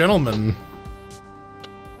many gentlemen.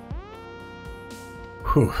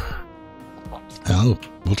 Whew. Oh,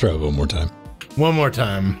 we'll try it one more time. One more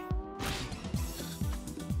time.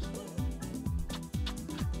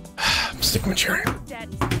 Stick my chair.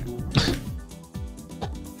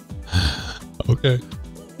 Okay.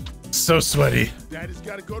 So sweaty. Daddy's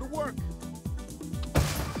gotta go to work.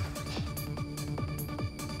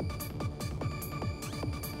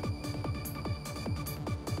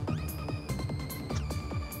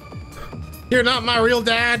 You're not my real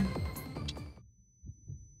dad.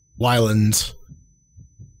 Wyland.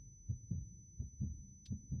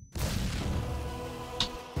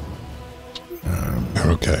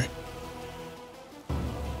 Okay.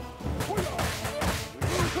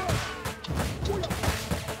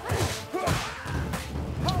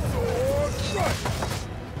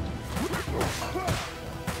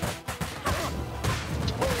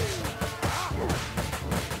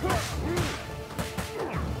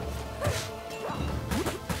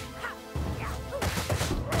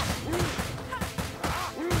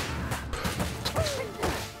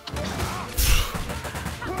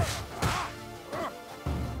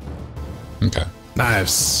 Okay.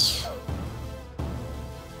 Nice.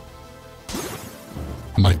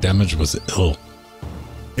 My damage was ill.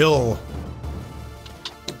 Ill.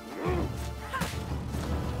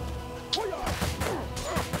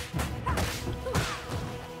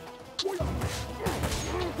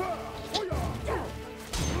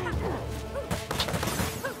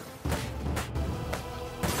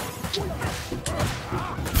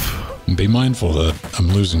 Be mindful that I'm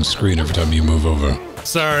losing screen every time you move over.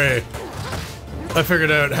 Sorry. I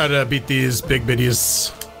figured out how to beat these big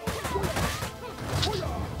biddies.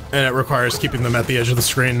 And it requires keeping them at the edge of the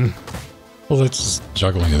screen. Well, that's just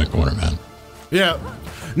juggling in the corner, man. Yeah.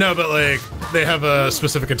 No, but like, they have a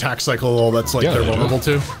specific attack cycle that's like Yeah, they're they do. vulnerable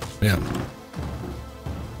to. Yeah.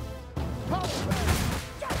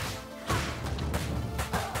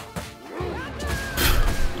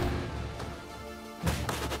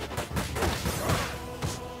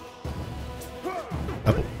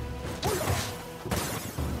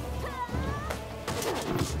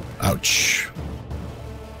 Ouch.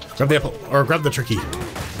 Grab the apple, or grab the turkey.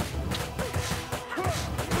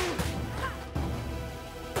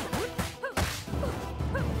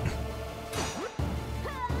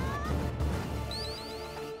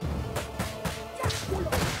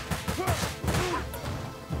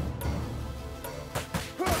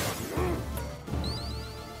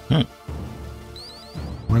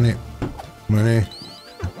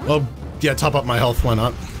 Oh, yeah, top up my health, why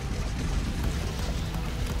not?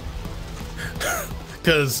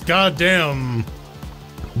 Because, goddamn,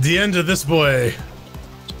 the end of this boy.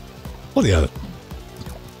 Well, yeah.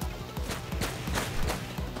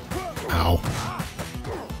 Ow.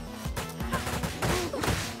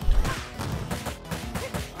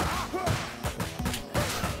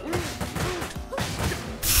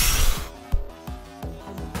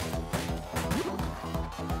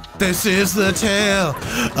 This is the tale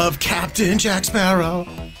of Captain Jack Sparrow.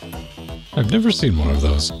 I've never seen one of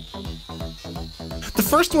those. The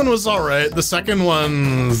first one was alright, the second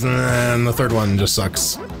one's... and the third one just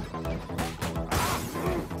sucks.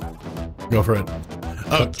 Go for it.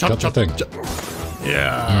 Oh, chop, chop, thing. chop.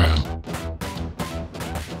 Yeah.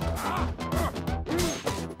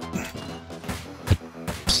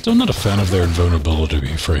 Still not a fan of their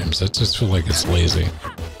invulnerability frames. I just feel like it's lazy.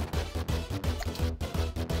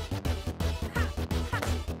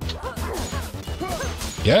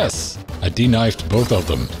 Yes! I de-knifed both of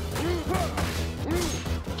them.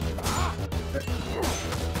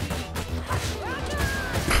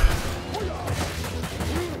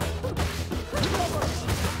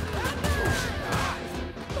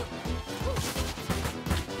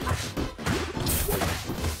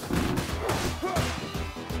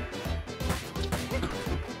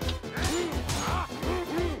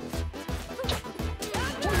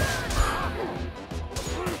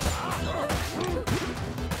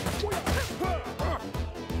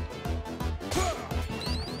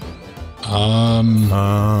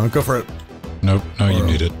 Go for it. Nope, no, you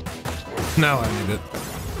need it. Now I need it.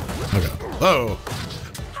 Okay. Oh.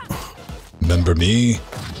 Remember me?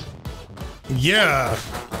 Yeah.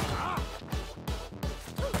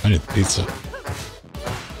 I need pizza.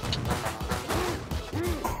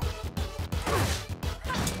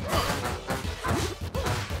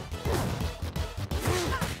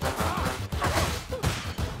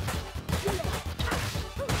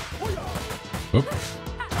 Oop.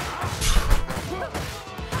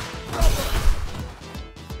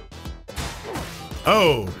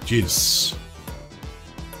 Oh, jeez.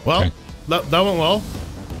 Well, Okay. that went well.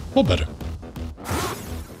 Well, better.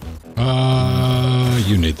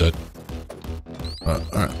 You need that.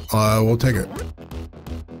 Alright, we'll take it.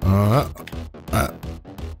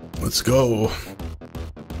 Let's go.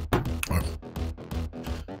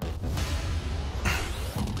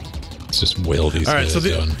 Let's just wail these Alright, guys so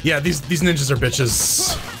down. yeah, these ninjas are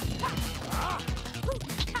bitches.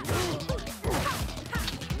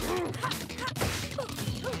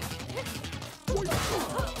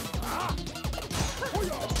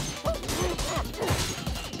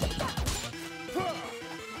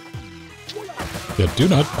 Yeah, do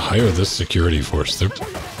not hire this security force. They're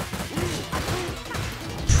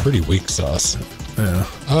pretty weak sauce.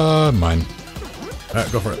 Yeah. Mine.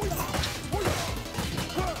 Alright, go for it.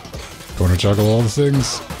 Corner juggle all the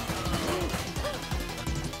things.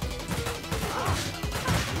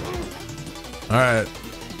 Alright.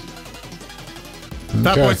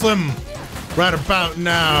 Fat Boy Slim, right about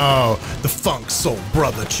now. The Funk Soul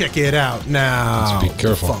Brother, check it out now. Let's be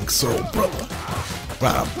careful. The Funk Soul Brother,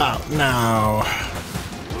 right about now.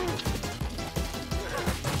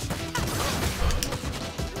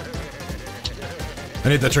 I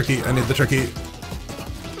need the turkey, I need the turkey.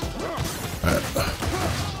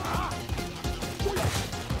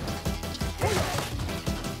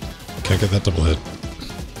 Can't get that double hit.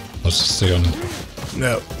 Let's just stay on.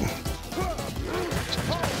 No.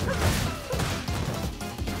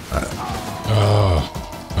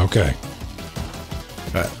 Oh, okay.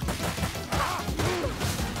 Alright.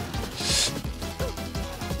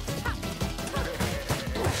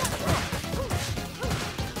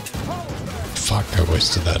 Fuck, I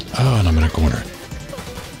wasted that. Oh, and I'm in a corner.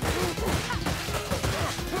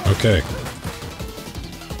 Okay.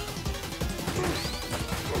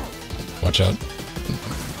 Watch out.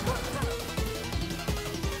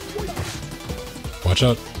 Watch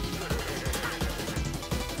out.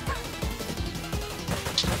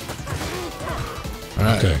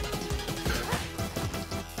 Alright. Okay.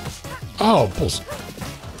 Oh, bulls.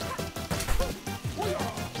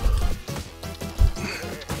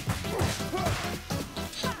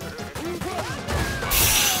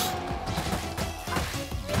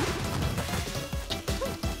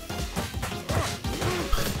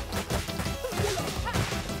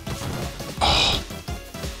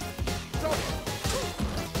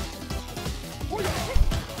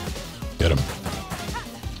 Get him.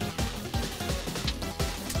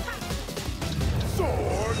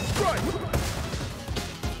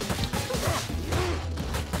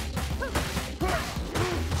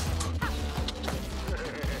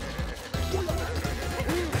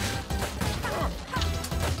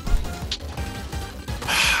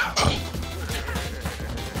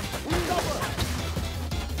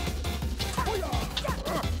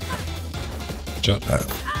 Shot.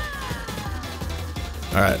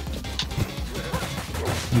 Alright.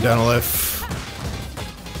 Down a lift.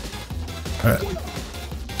 Alright.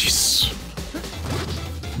 Jeez.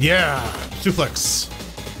 Yeah! Suplex.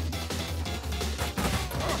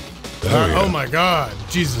 Oh my god.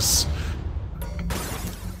 Jesus.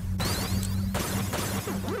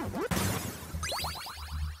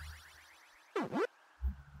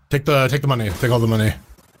 Take the money. Take all the money.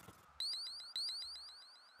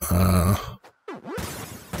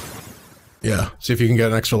 Yeah. See if you can get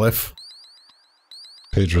an extra life.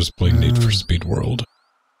 Pedro's playing Need for Speed World.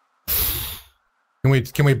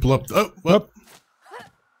 Can we blow up? Oh, well.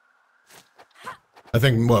 I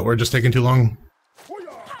think what we're just taking too long.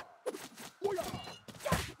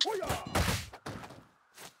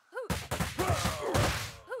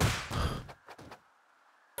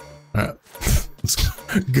 Alright. Let's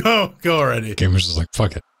go already. Gamer's just like,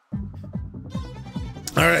 fuck it.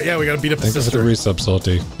 Alright, yeah, we gotta beat up the sister. Thank you for the resub,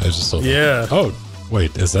 Salty. I just saw that. Yeah. Oh,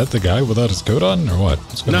 wait, is that the guy without his coat on, or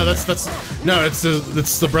what? No,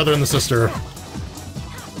 it's the brother and the sister.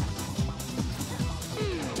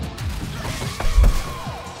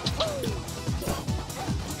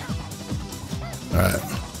 Alright.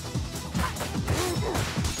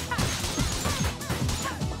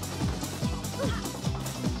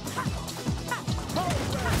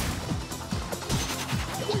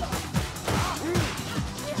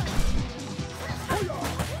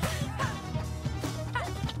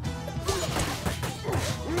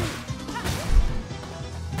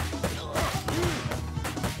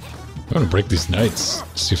 I'm gonna break these knights.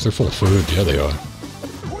 See if they're full of food. Yeah, they are.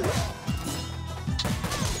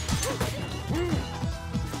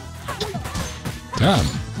 Damn.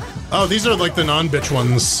 Oh, these are like the non-bitch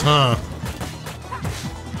ones, huh?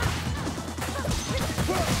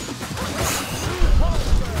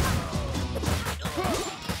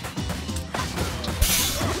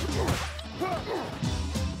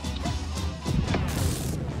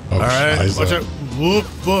 Oh, alright, watch out. Whoop,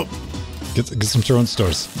 whoop. Get some throwing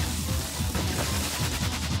stars.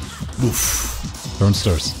 Oof. Throwing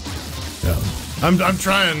stars. Yeah. I'm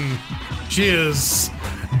trying. She is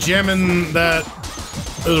jamming that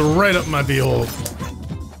right up my beehole.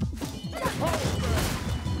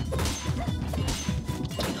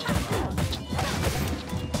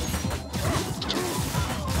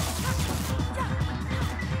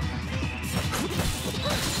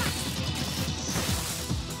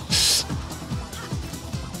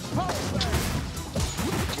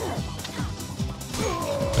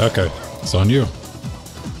 Okay, it's on you.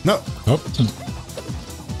 No. Nope.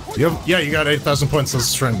 Yeah, you got 8,000 points.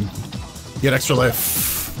 Let's try and get extra life.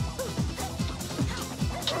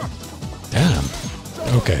 Damn.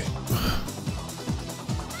 Okay.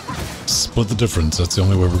 Split the difference. That's the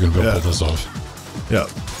only way we're gonna be able to pull this off. Yeah.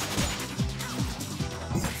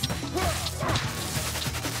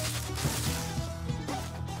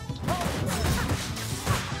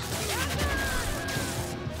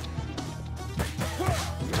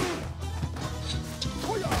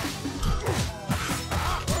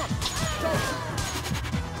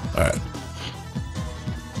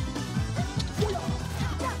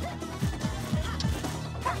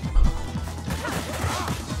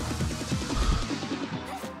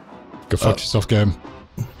 Go fuck yourself, game.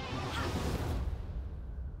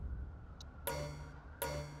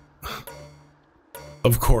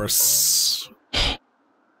 Of course.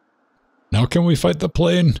 Now can we fight the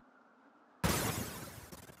plane?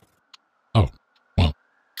 Oh, well.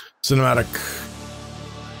 Cinematic.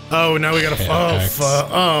 Oh, now we gotta.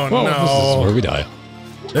 Oh well, no. This is where we die.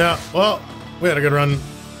 Yeah. Well, we had a good run.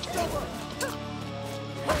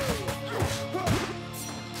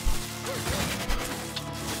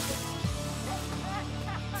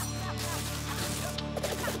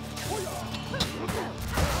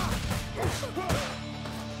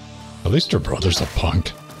 At least her brother's a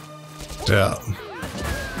punk. Yeah.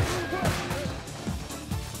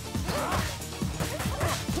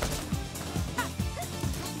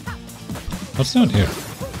 What's down here?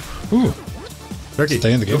 Ooh. Ricky,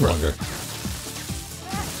 stay in the game longer.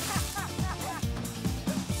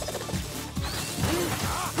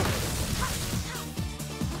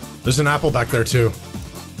 There's an apple back there too.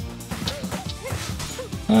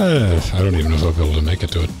 I don't even know if I'll be able to make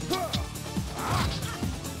it to it.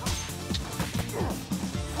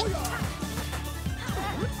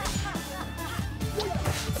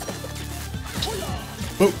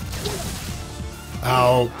 Oh.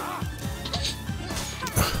 Ow.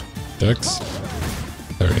 Dex.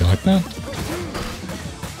 There, you like that?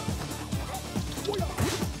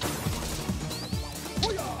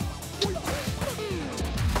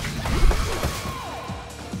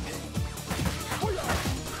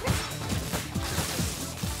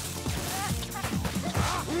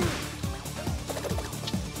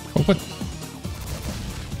 What?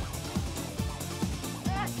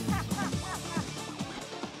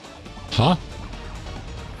 Huh?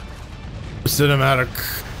 Cinematic.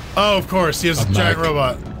 Oh, of course, he has a giant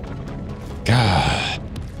robot. God.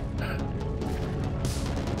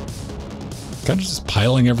 Kind of just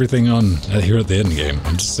piling everything on here at the end game.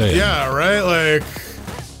 I'm just saying. Yeah, right? Like...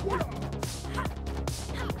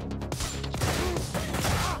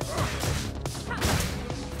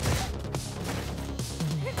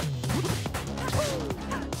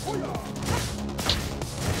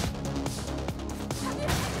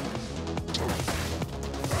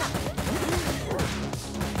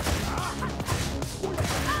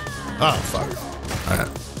 Oh, fuck. Alright.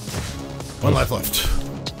 One life left.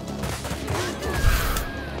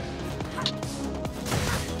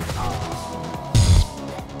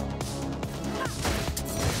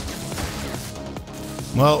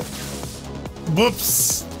 Well,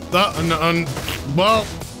 whoops. Well.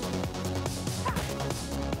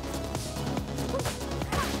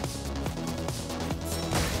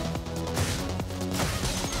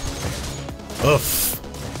 Oof.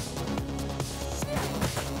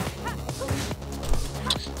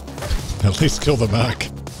 At least kill the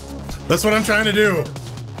Mac. That's what I'm trying to do.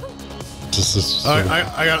 Just I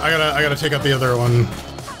gotta take out the other one.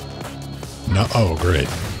 No. Oh, great.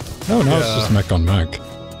 No, no, it's just mech on mech.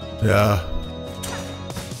 Yeah.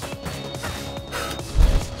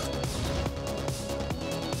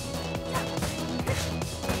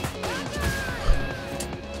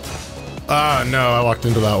 Ah, no, I walked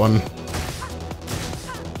into that one.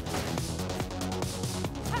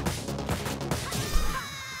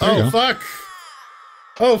 Oh, fuck!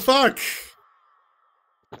 Oh, fuck!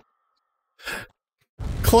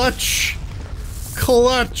 Clutch!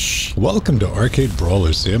 Clutch! Welcome to Arcade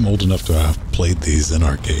Brawlers. See, I'm old enough to have played these in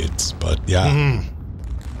arcades, but yeah.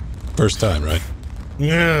 First time, right?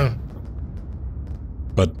 Yeah.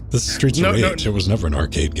 But this is Streets of Rage. It was never an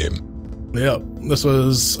arcade game. Yep. This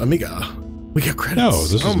was Amiga. We get credits. No,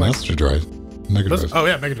 this was Master Drive. Mega Drive. Oh,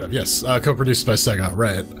 yeah, Mega Drive, yes. Co-produced by Sega,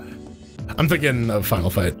 right. I'm thinking of Final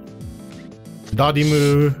Fight.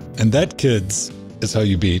 Dadimu. And that, kids, is how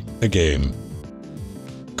you beat a game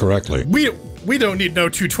correctly. We don't need no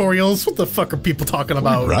tutorials. What the fuck are people talking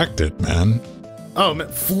about? We racked it, man. Oh, man,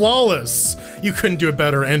 flawless. You couldn't do it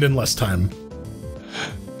better and in less time.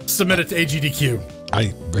 Submit it to AGDQ.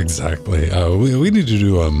 Exactly. We need to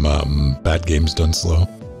do Bad Games Done Slow.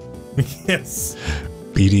 Yes.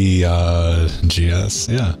 BDGS,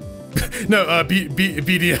 yeah. No,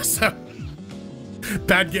 BDSM.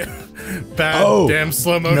 Bad damn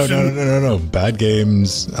slow motion. No. Bad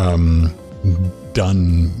games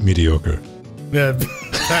done mediocre. Yeah.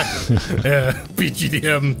 Yeah.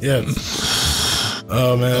 BGDM, yes.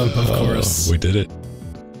 Oh man, of course. We did it.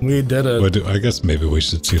 We did it. I guess maybe we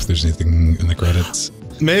should see if there's anything in the credits.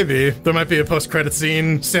 Maybe. There might be a post-credit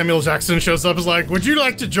scene. Samuel Jackson shows up, is like, would you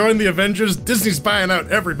like to join the Avengers? Disney's buying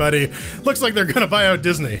out everybody. Looks like they're gonna buy out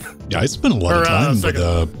Disney. Yeah, I spent a lot of time with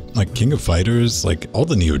like King of Fighters, like all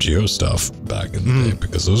the Neo Geo stuff back in the day,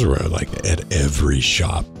 because those were like at every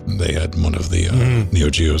shop. They had one of the Neo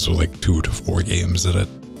Geos with like 2 to 4 games in it.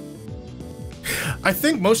 I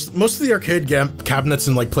think most of the arcade cabinets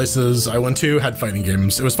in like places I went to had fighting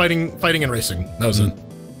games. It was fighting and racing. That was it.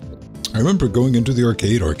 I remember going into the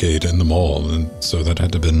arcade in the mall, and so that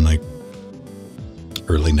had to have been like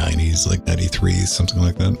early 90s, like 93, something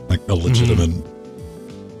like that. Like a legitimate,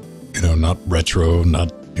 you know, not retro,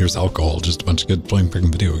 not here's alcohol, just a bunch of kids playing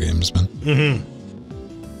freaking video games, man.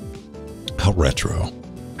 How retro.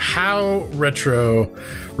 How retro.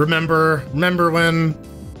 Remember when...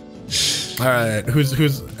 All right,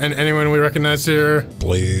 who's and anyone we recognize here?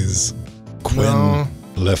 Blaze, Quinn,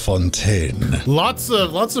 LaFontaine. Lots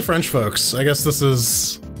of French folks. I guess this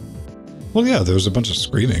is. Well, yeah, there was a bunch of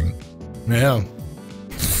screaming. Yeah.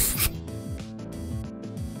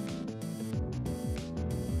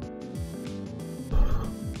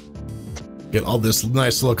 Get all this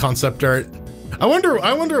nice little concept art. I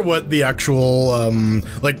wonder what the actual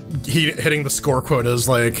like hitting the score quotas,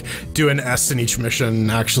 like do an S in each mission,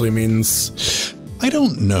 actually means. I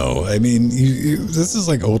don't know. I mean, this is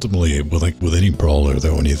like ultimately with any brawler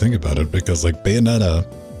though, when you think about it, because like Bayonetta,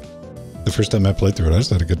 the first time I played through it, I just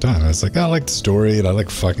had a good time. I was like, I like the story and I like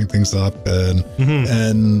fucking things up, and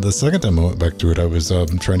and the second time I went back to it, I was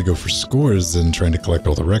trying to go for scores and trying to collect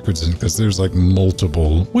all the records, and because there's like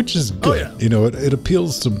multiple, which is good. Oh, yeah. You know, it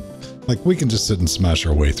appeals to. Like, we can just sit and smash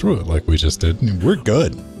our way through it like we just did. We're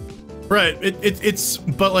good. Right. It's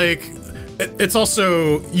but like, it's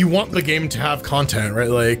also, you want the game to have content, right?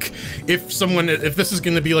 Like, if this is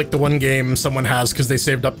going to be like the one game someone has because they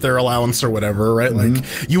saved up their allowance or whatever, right? Like,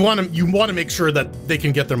 you want to make sure that they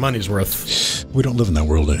can get their money's worth. We don't live in that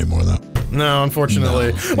world anymore, though. No,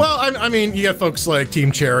 unfortunately. No. Well, I mean, you get folks like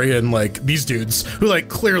Team Cherry and like these dudes who like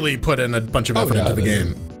clearly put in a bunch of effort into the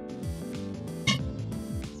game.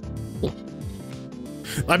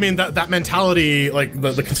 I mean, that mentality, like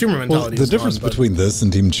the consumer mentality. Well, the difference between this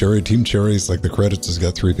and Team Cherry's like the credits has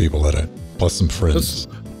got 3 people in it, plus some friends.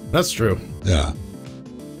 That's true. Yeah.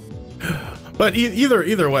 But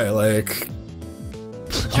either way, like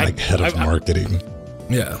head of marketing.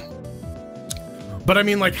 Yeah. But I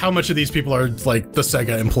mean, like, how much of these people are like the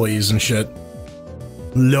Sega employees and shit?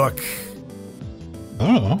 Look. I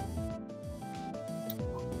don't know.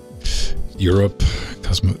 Europe,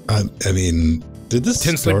 I mean, did this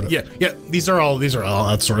start? Yeah. These are all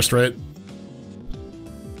outsourced, right?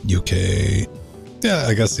 UK. Yeah,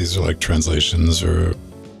 I guess these are like translations or.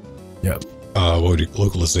 Yeah. What do you,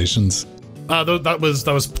 localizations? That was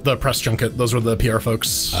the press junket. Those were the PR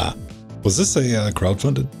folks. Was this a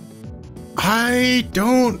crowdfunded? I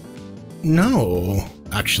don't know,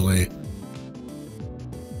 actually.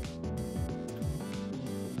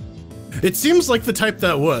 It seems like the type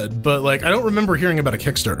that would, but like I don't remember hearing about a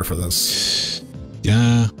Kickstarter for this.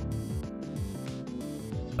 Yeah.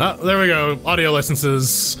 Oh, there we go. Audio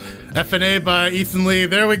licenses. FNA by Ethan Lee.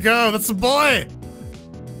 There we go. That's the boy.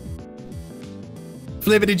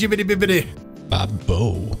 Flibbity jibbity bibbity.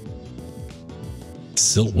 Babbo.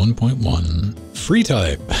 Silt 1.1. Free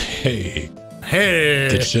type. Hey.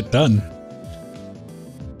 Get shit done.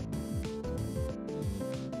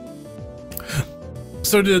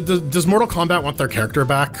 So does Mortal Kombat want their character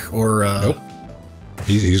back, or nope?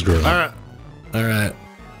 He's grown up. All right.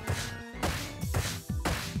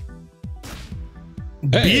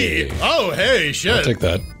 Hey. B. Oh, hey, shit. I'll take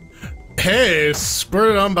that. Hey,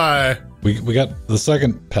 squirted on by. We got the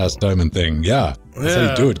second past diamond thing. Yeah. That's how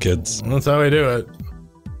you do it, kids. That's how we do it.